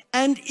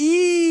and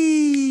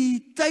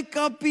take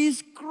up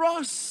his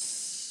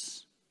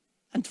cross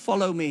and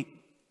follow me.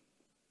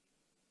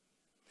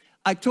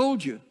 I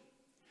told you,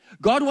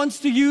 God wants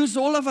to use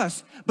all of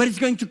us, but it's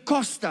going to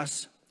cost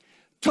us.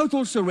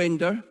 Total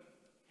surrender.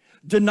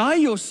 Deny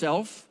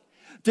yourself.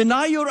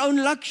 Deny your own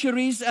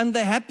luxuries and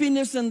the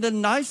happiness and the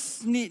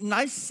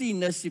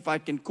niceness, if I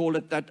can call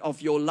it that,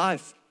 of your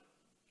life.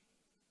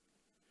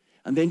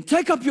 And then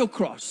take up your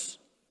cross.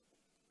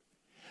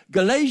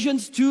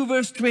 Galatians 2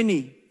 verse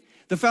 20,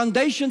 the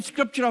foundation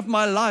scripture of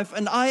my life,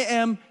 and I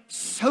am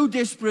so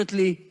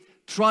desperately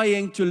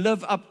trying to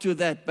live up to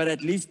that, but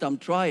at least I'm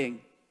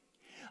trying.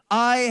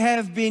 I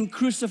have been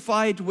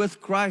crucified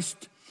with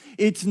Christ.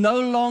 It's no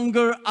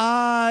longer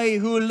I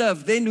who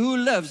live. Then who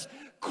lives?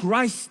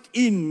 Christ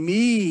in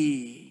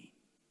me.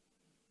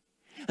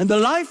 And the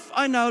life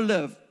I now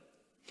live,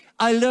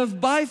 I live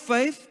by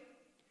faith,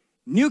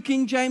 New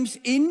King James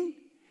in,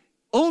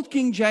 Old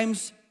King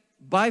James,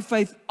 by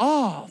faith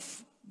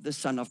of the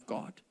Son of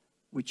God,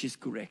 which is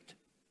correct.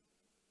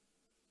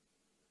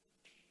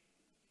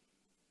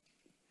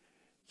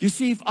 You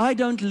see, if I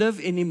don't live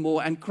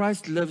anymore and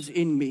Christ lives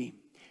in me,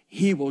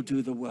 He will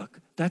do the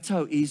work. That's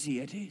how easy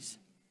it is.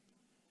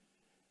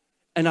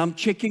 And I'm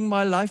checking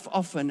my life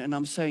often and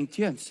I'm saying,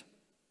 Tiens,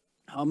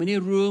 how many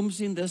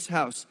rooms in this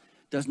house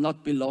does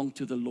not belong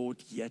to the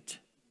Lord yet?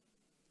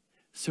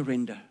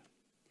 Surrender.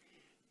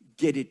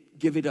 Get it.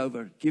 Give it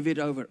over. Give it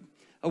over.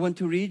 I want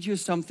to read you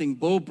something.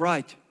 Bill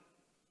Bright,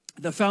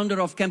 the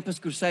founder of Campus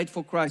Crusade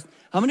for Christ.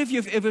 How many of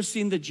you have ever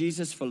seen the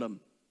Jesus film?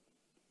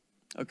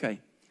 Okay.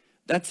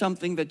 That's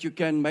something that you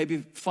can maybe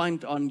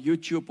find on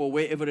YouTube or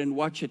wherever and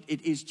watch it.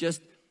 It is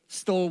just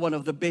still one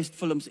of the best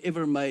films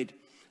ever made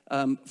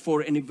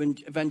for an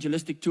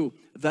evangelistic tool.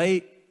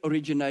 They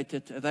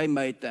originated, they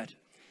made that.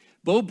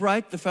 Bill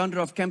Bright, the founder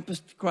of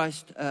Campus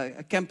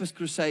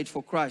Crusade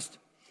for Christ.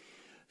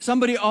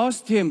 Somebody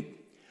asked him,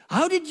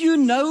 how did you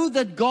know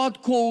that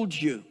God called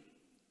you?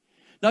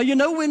 Now, you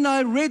know, when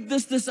I read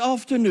this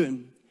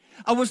afternoon,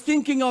 I was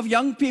thinking of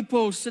young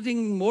people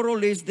sitting more or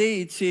less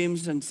there, it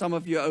seems, and some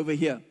of you over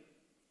here.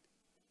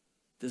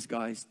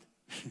 Disguised.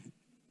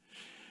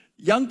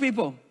 Young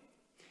people.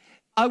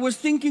 I was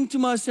thinking to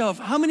myself,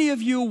 how many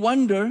of you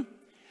wonder,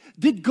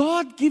 did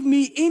God give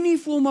me any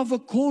form of a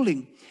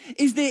calling?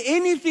 Is there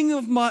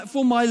anything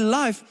for my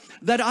life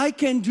that I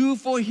can do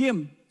for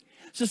Him?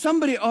 So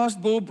somebody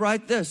asked Bill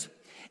Bright this,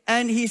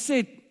 and he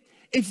said,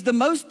 it's the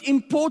most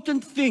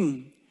important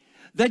thing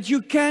that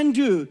you can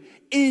do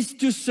is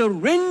to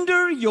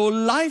surrender your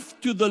life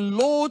to the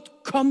Lord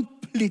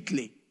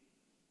completely.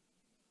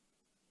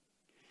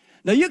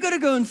 Now you got to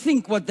go and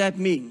think what that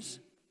means.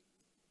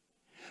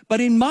 But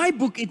in my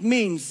book, it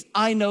means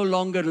I no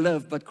longer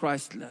live, but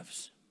Christ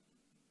lives.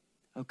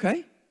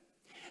 Okay?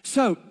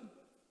 So,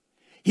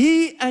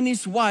 he and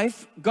his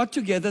wife got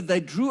together, they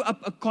drew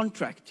up a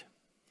contract.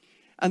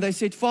 And they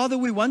said, Father,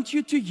 we want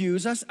you to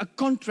use us, a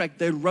contract.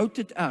 They wrote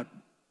it out.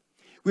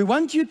 We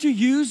want you to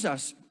use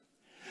us.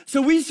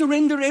 So we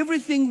surrender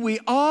everything we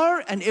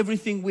are and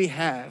everything we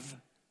have.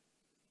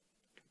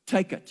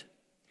 Take it.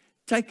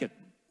 Take it.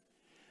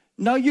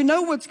 Now, you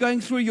know what's going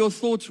through your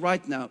thoughts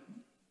right now.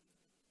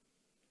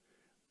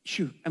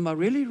 Shoo, am I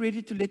really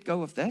ready to let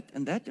go of that?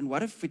 And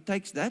what if it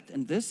takes that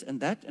and this and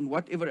that and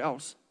whatever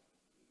else?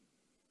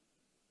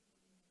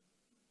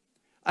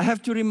 I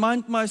have to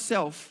remind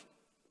myself,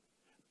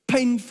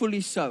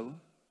 painfully so.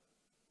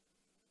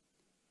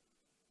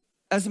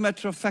 As a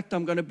matter of fact,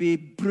 I'm going to be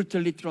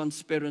brutally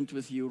transparent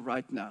with you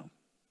right now.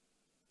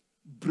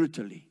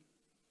 Brutally.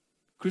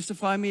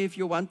 Crucify me if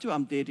you want to,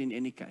 I'm dead in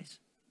any case.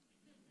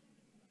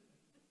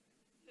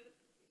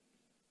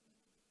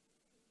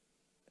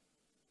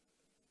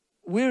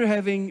 We're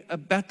having a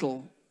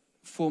battle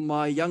for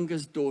my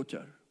youngest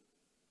daughter,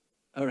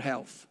 her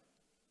health.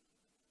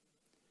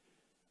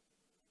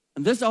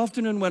 And this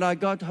afternoon when I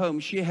got home,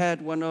 she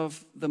had one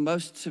of the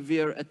most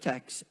severe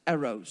attacks,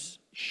 arrows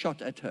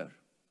shot at her.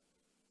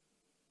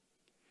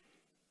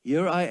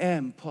 Here I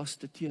am,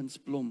 Pastor Tiens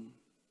Blom,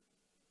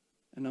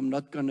 and I'm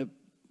not going to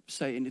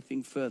say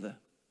anything further.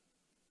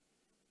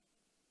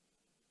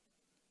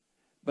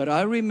 But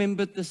I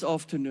remembered this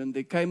afternoon,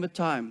 there came a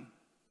time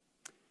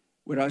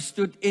where I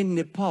stood in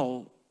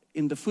Nepal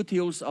in the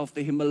foothills of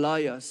the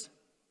Himalayas,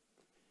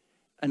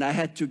 and I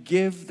had to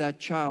give that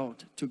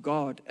child to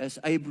God as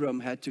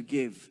Abram had to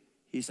give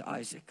his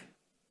Isaac.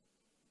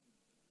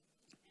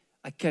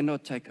 I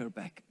cannot take her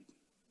back.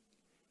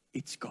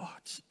 It's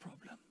God's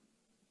problem.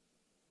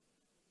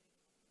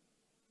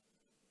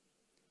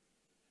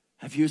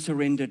 Have you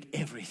surrendered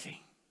everything?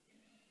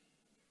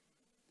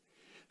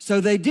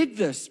 So they did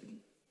this.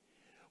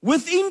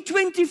 Within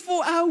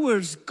 24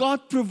 hours,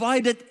 God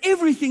provided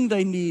everything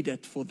they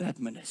needed for that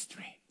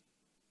ministry.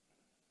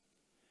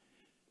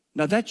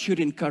 Now that should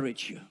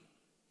encourage you.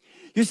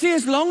 You see,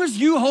 as long as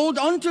you hold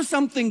on to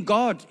something,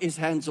 God is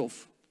hands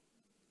off.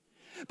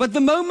 But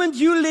the moment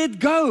you let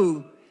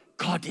go,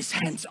 God is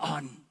hands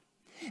on.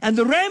 And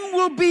the ram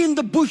will be in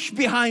the bush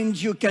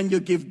behind you. Can you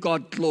give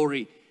God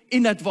glory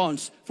in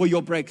advance for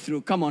your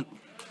breakthrough? Come on.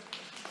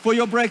 For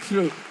your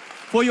breakthrough.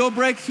 For your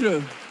breakthrough.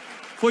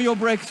 For your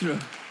breakthrough.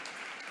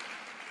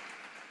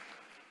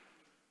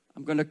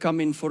 I'm going to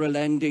come in for a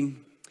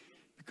landing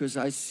because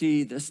I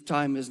see this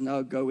time is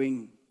now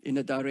going in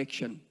a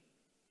direction.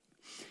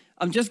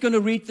 I'm just going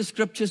to read the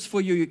scriptures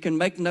for you. You can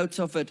make notes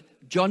of it.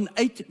 John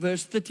 8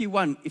 verse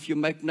 31, if you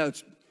make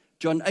notes.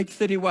 John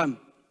 8:31.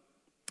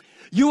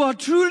 You are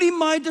truly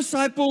my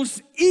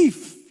disciples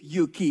if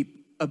you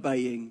keep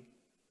obeying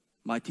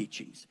my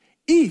teachings.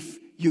 If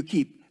you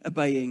keep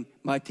obeying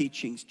my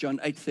teachings. John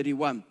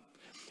 8:31.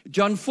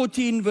 John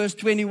 14 verse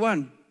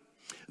 21.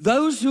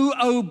 Those who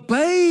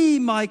obey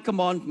my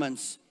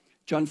commandments.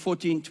 John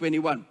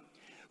 14:21.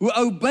 Who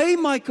obey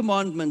my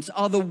commandments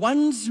are the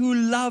ones who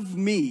love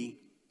me.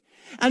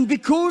 And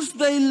because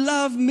they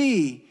love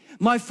me,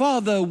 my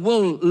Father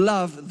will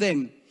love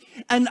them.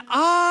 And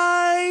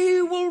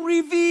I will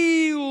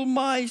reveal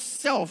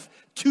myself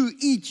to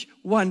each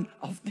one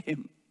of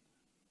them.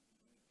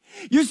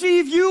 You see,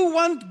 if you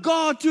want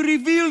God to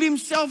reveal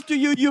himself to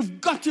you,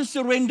 you've got to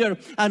surrender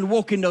and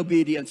walk in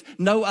obedience.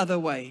 No other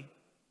way.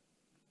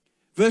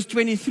 Verse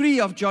 23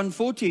 of John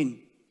 14.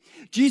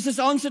 Jesus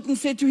answered and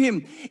said to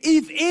him,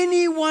 if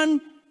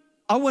anyone,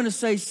 I want to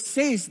say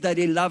says that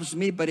he loves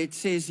me, but it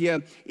says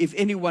here, if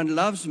anyone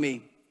loves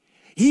me,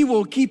 he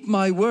will keep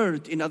my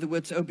word. In other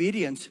words,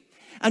 obedience.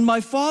 And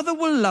my Father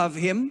will love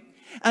him,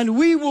 and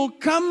we will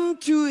come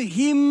to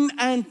him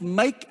and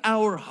make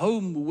our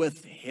home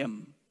with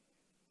him.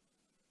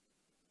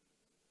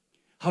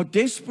 How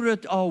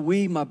desperate are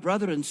we, my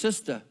brother and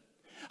sister?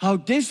 How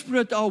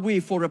desperate are we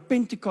for a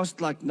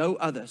Pentecost like no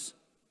others?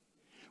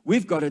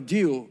 We've got to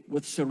deal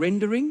with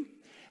surrendering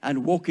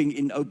and walking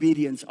in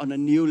obedience on a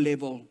new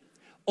level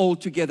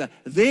altogether.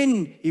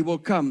 Then he will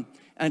come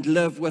and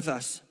live with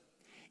us.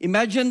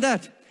 Imagine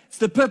that. It's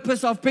the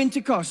purpose of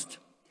Pentecost.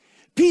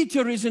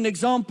 Peter is an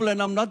example,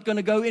 and I'm not going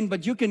to go in,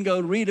 but you can go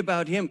and read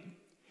about him.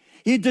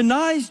 He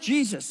denies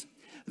Jesus.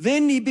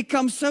 Then he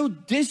becomes so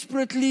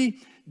desperately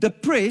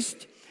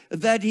depressed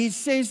that he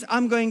says,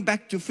 I'm going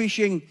back to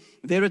fishing.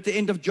 There at the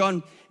end of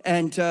John,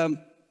 and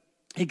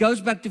he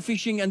goes back to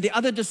fishing, and the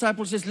other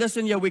disciple says,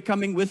 listen, yeah, we're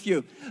coming with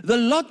you. The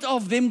lot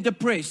of them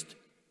depressed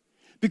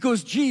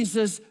because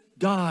Jesus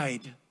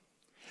died.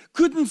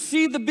 Couldn't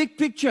see the big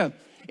picture.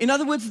 In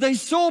other words, they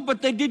saw,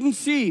 but they didn't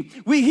see.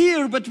 We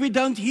hear, but we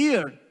don't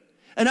hear.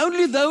 And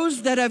only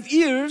those that have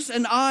ears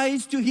and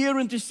eyes to hear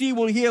and to see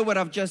will hear what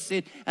I've just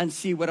said and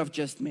see what I've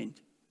just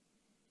meant.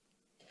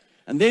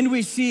 And then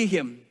we see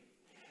him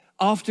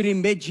after he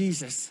met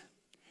Jesus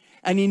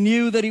and he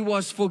knew that he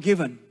was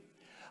forgiven.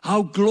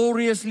 How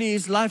gloriously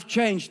his life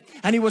changed,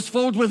 and he was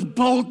filled with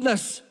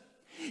boldness.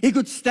 He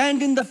could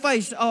stand in the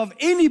face of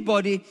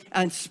anybody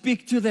and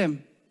speak to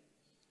them.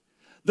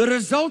 The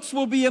results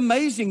will be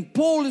amazing.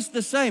 Paul is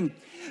the same.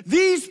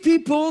 These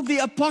people, the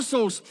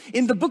apostles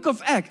in the book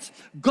of Acts,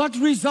 got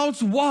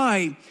results.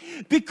 Why?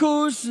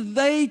 Because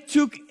they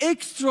took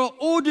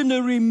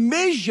extraordinary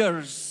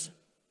measures.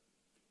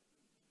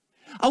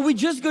 Are we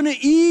just going to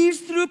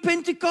ease through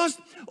Pentecost?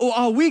 Or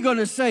are we going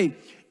to say,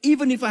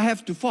 even if I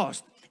have to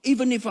fast,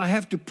 even if I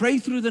have to pray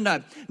through the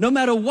night, no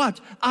matter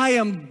what, I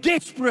am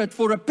desperate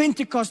for a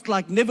Pentecost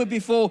like never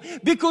before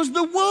because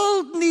the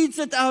world needs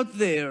it out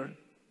there.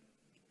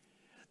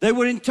 They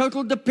were in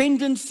total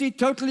dependency,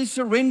 totally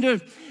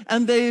surrendered,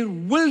 and their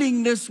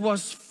willingness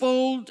was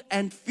filled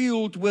and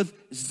filled with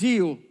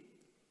zeal.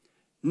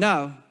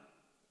 Now,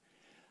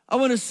 I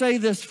want to say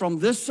this from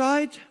this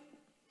side.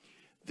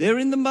 There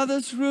in the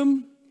mother's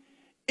room,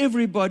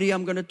 everybody,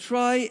 I'm going to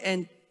try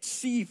and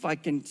see if I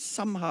can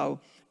somehow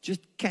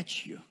just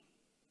catch you.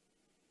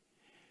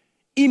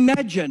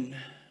 Imagine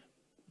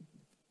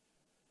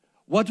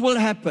what will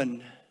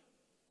happen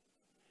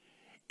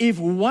if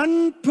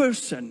one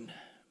person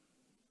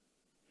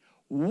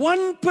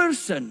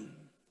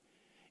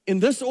in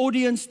this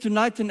audience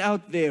tonight and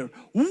out there,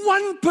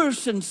 one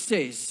person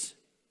says,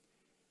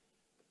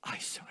 I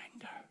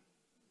surrender.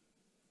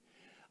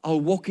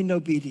 I'll walk in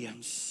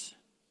obedience.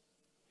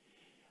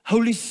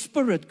 Holy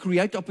Spirit,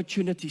 create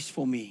opportunities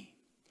for me.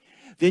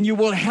 Then you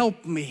will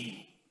help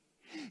me.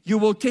 You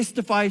will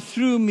testify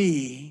through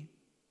me.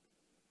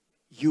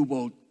 you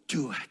will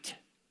do it.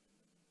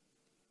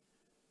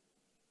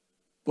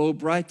 Paul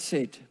Bright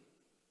said,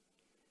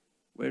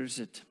 where is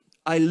it?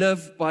 I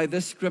live by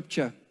this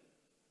scripture.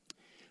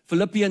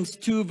 Philippians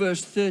 2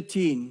 verse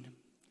 13.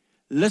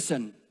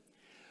 Listen,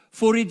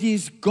 for it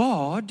is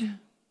God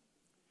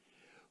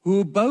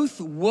who both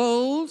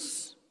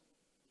wills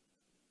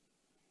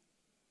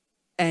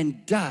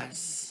and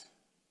does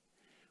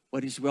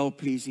what is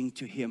well-pleasing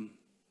to him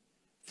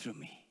through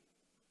me.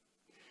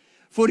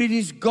 For it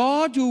is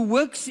God who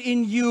works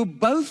in you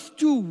both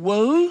to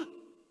will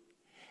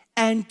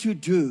and to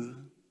do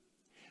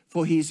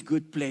for his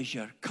good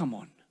pleasure. Come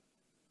on.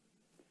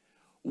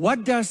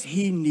 What does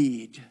he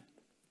need?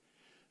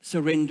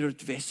 Surrendered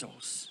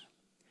vessels,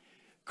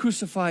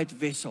 crucified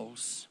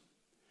vessels.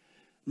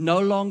 No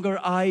longer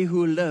I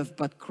who live,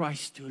 but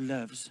Christ who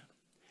lives.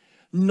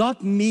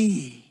 Not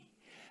me,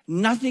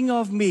 nothing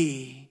of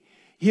me.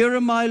 Here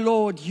am I,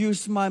 Lord,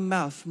 use my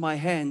mouth, my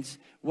hands,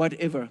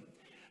 whatever.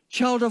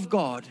 Child of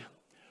God,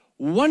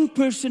 one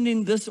person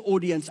in this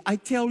audience, I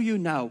tell you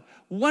now,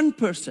 one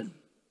person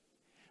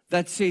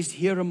that says,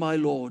 here am I,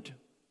 Lord,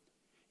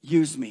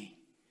 use me,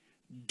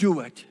 do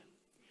it.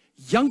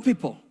 Young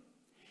people,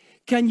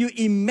 can you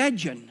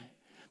imagine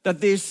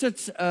that there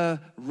sits a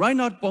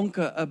Reinhard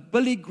Bonke, a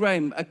Billy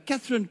Graham, a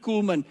Catherine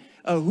Kuhlman,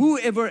 a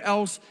whoever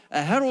else,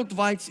 a Harold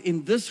Weitz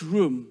in this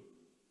room,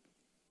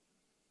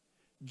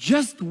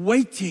 just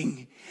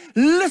waiting.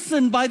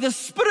 Listen, by the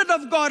Spirit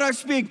of God I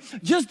speak,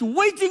 just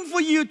waiting for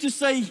you to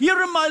say, here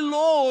am I,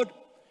 Lord,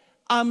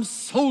 I'm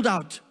sold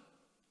out.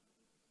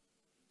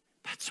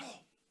 That's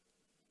all.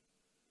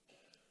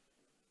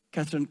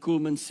 Catherine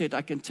Kuhlman said,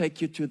 I can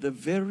take you to the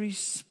very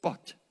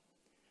spot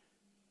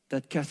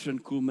that Catherine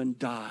Kuhlman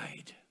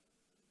died.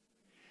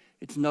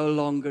 It's no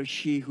longer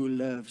she who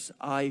lives,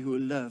 I who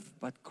live,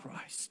 but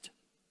Christ.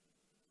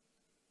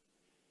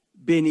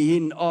 Benny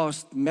Hinn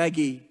asked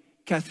Maggie,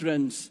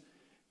 Catherine's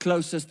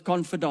closest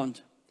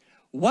confidant,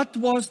 what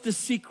was the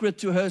secret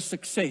to her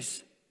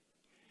success?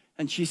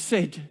 And she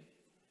said,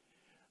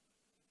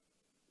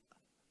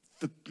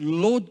 the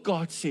Lord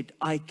God said,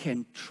 I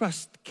can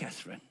trust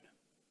Catherine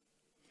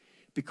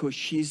because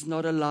she's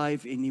not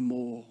alive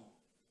anymore.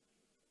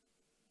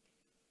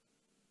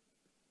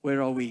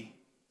 Where are we?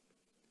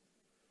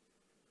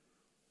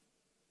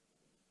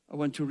 I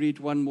want to read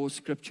one more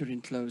scripture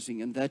in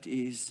closing, and that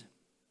is,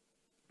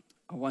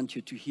 I want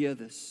you to hear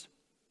this.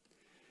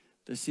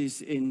 This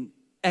is in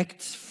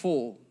Acts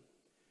 4,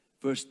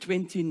 verse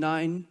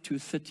 29 to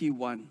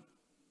 31.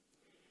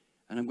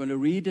 And I'm going to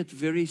read it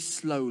very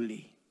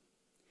slowly,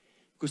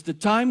 because the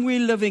time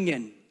we're living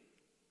in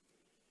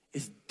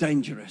is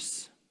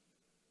dangerous.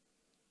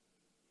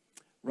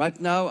 Right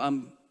now,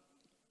 I'm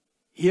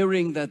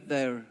hearing that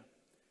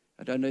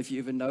I don't know if you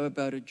even know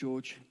about it,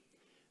 George,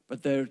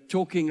 but they're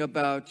talking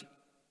about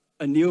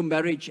a new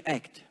marriage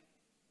act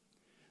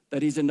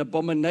that is an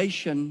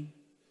abomination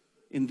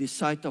in the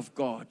sight of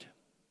God.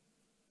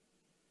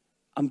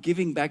 I'm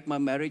giving back my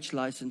marriage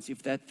license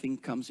if that thing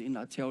comes in,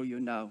 I tell you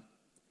now.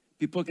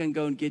 People can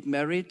go and get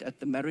married at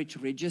the marriage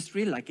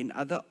registry like in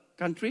other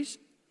countries,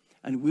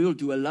 and we'll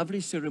do a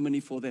lovely ceremony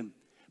for them.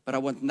 But I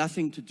want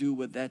nothing to do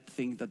with that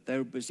thing that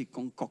they're busy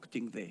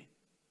concocting there.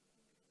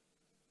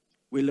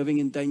 We're living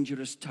in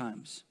dangerous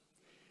times.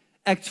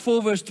 Acts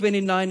 4 verse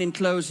 29 in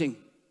closing.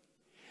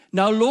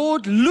 Now,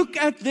 Lord, look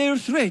at their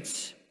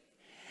threats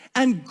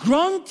and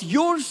grant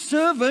your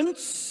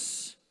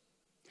servants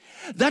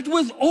that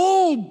with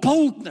all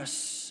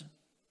boldness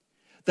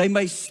they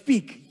may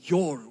speak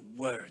your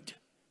word,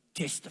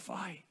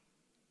 testify.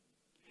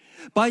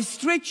 By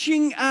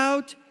stretching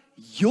out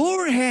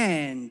your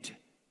hand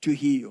to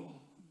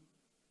heal.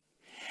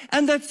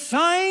 And that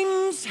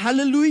signs,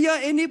 hallelujah,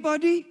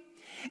 anybody?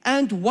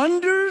 And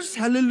wonders,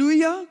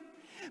 hallelujah,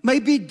 may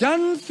be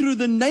done through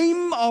the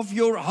name of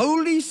your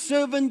holy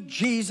servant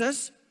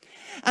Jesus.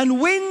 And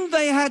when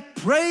they had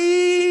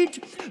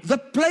prayed, the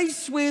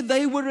place where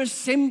they were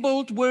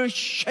assembled were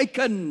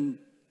shaken.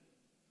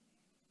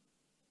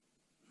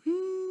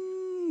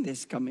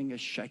 There's coming a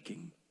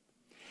shaking.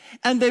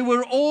 And they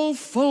were all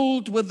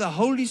filled with the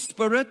Holy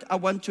Spirit. I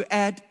want to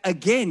add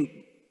again.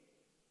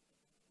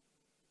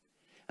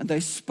 And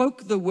they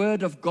spoke the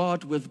word of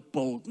God with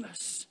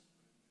boldness.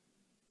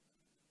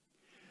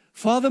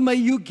 Father, may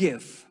you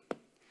give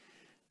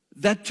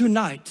that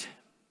tonight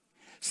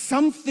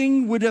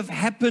something would have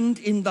happened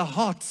in the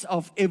hearts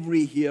of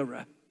every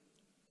hearer.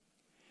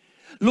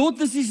 Lord,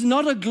 this is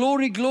not a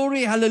glory,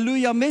 glory,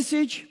 hallelujah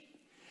message.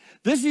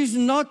 This is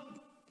not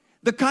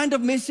the kind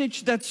of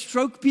message that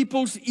strokes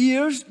people's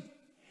ears.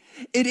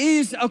 It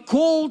is a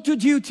call to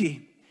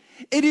duty.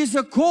 It is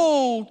a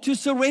call to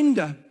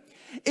surrender.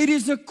 It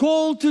is a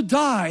call to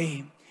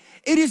die.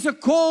 It is a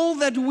call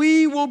that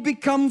we will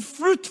become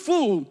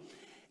fruitful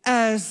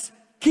as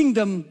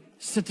kingdom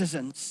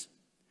citizens.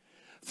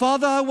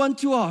 Father, I want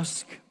to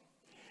ask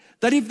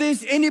that if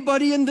there's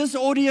anybody in this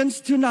audience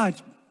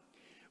tonight,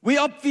 we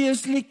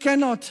obviously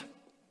cannot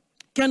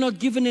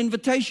give an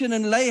invitation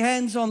and lay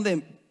hands on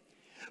them.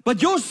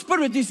 But your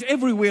Spirit is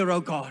everywhere,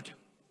 oh God.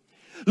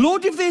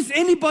 Lord, if there's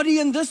anybody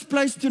in this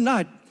place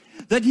tonight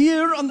that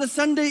here on the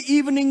Sunday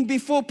evening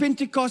before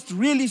Pentecost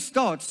really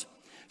starts,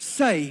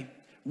 say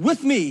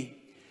with me,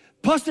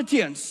 Pastor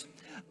Tiens,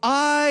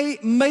 I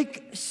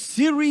make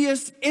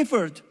serious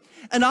effort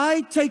and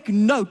I take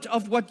note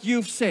of what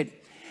you've said.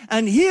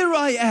 And here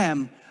I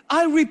am.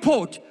 I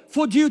report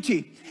for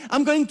duty.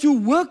 I'm going to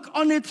work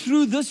on it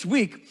through this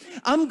week.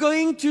 I'm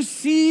going to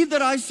see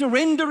that I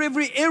surrender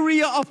every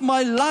area of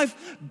my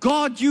life.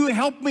 God, you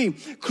help me.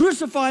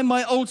 Crucify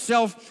my old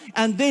self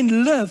and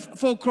then live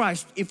for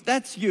Christ. If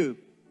that's you,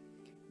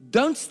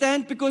 don't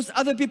stand because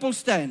other people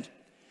stand.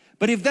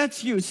 But if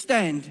that's you,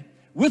 stand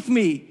with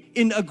me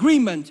in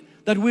agreement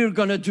that we're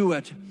going to do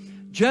it.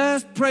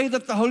 Just pray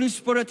that the Holy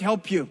Spirit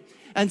help you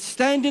and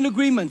stand in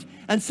agreement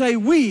and say,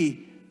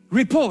 we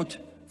report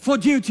for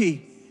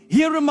duty.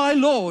 Here am I,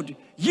 Lord.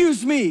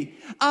 Use me.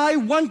 I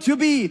want to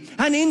be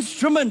an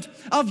instrument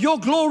of your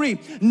glory.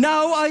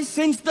 Now I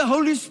sense the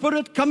Holy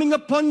Spirit coming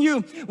upon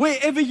you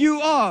wherever you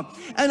are.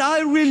 And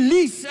I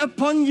release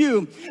upon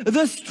you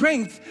the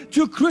strength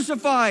to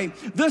crucify,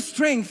 the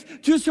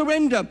strength to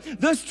surrender,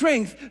 the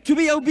strength to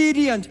be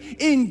obedient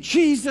in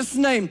Jesus'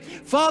 name.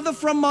 Father,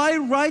 from my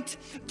right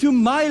to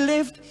my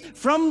left,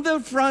 from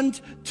the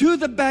front to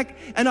the back,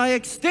 and I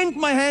extend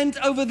my hand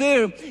over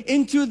there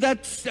into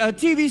that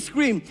TV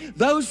screen.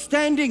 Those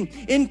standing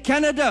in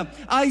Canada,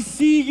 I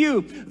see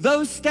you.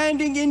 Those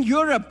standing in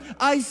Europe,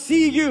 I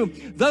see you.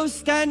 Those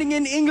standing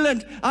in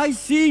England, I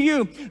see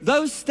you.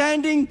 Those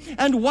standing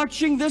and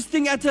watching this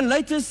thing at a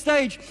later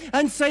stage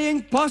and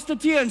saying, Pastor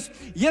Tiens,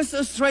 yes,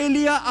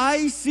 Australia,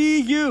 I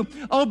see you,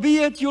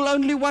 albeit you'll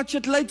only watch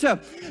it later.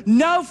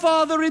 Now,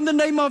 Father, in the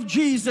name of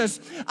Jesus,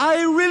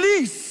 I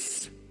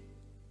release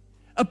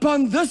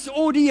upon this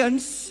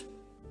audience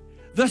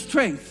the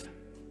strength,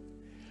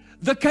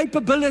 the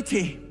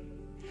capability,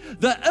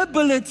 the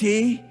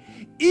ability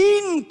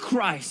in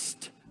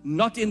Christ,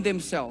 not in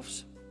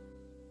themselves,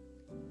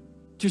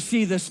 to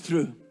see this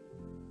through.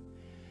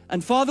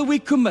 And Father, we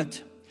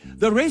commit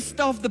the rest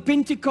of the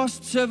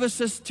Pentecost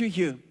services to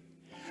you.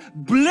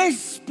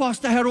 Bless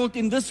Pastor Harold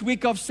in this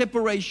week of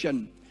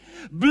separation.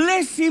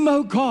 Bless him,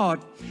 oh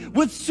God,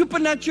 with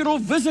supernatural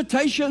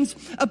visitations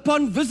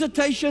upon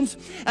visitations,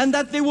 and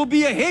that there will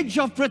be a hedge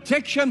of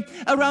protection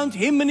around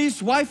him and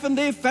his wife and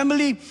their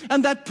family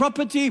and that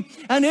property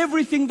and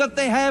everything that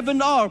they have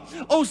and are.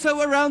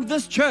 Also around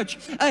this church,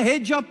 a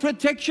hedge of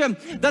protection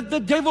that the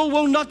devil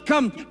will not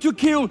come to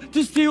kill,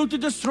 to steal, to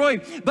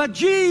destroy, but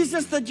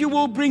Jesus, that you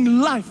will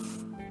bring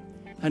life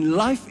and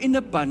life in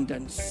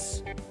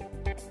abundance.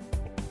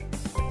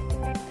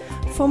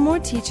 For more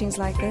teachings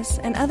like this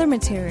and other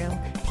material,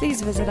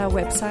 please visit our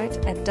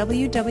website at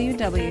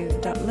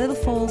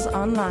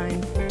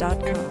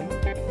www.littlefallsonline.com.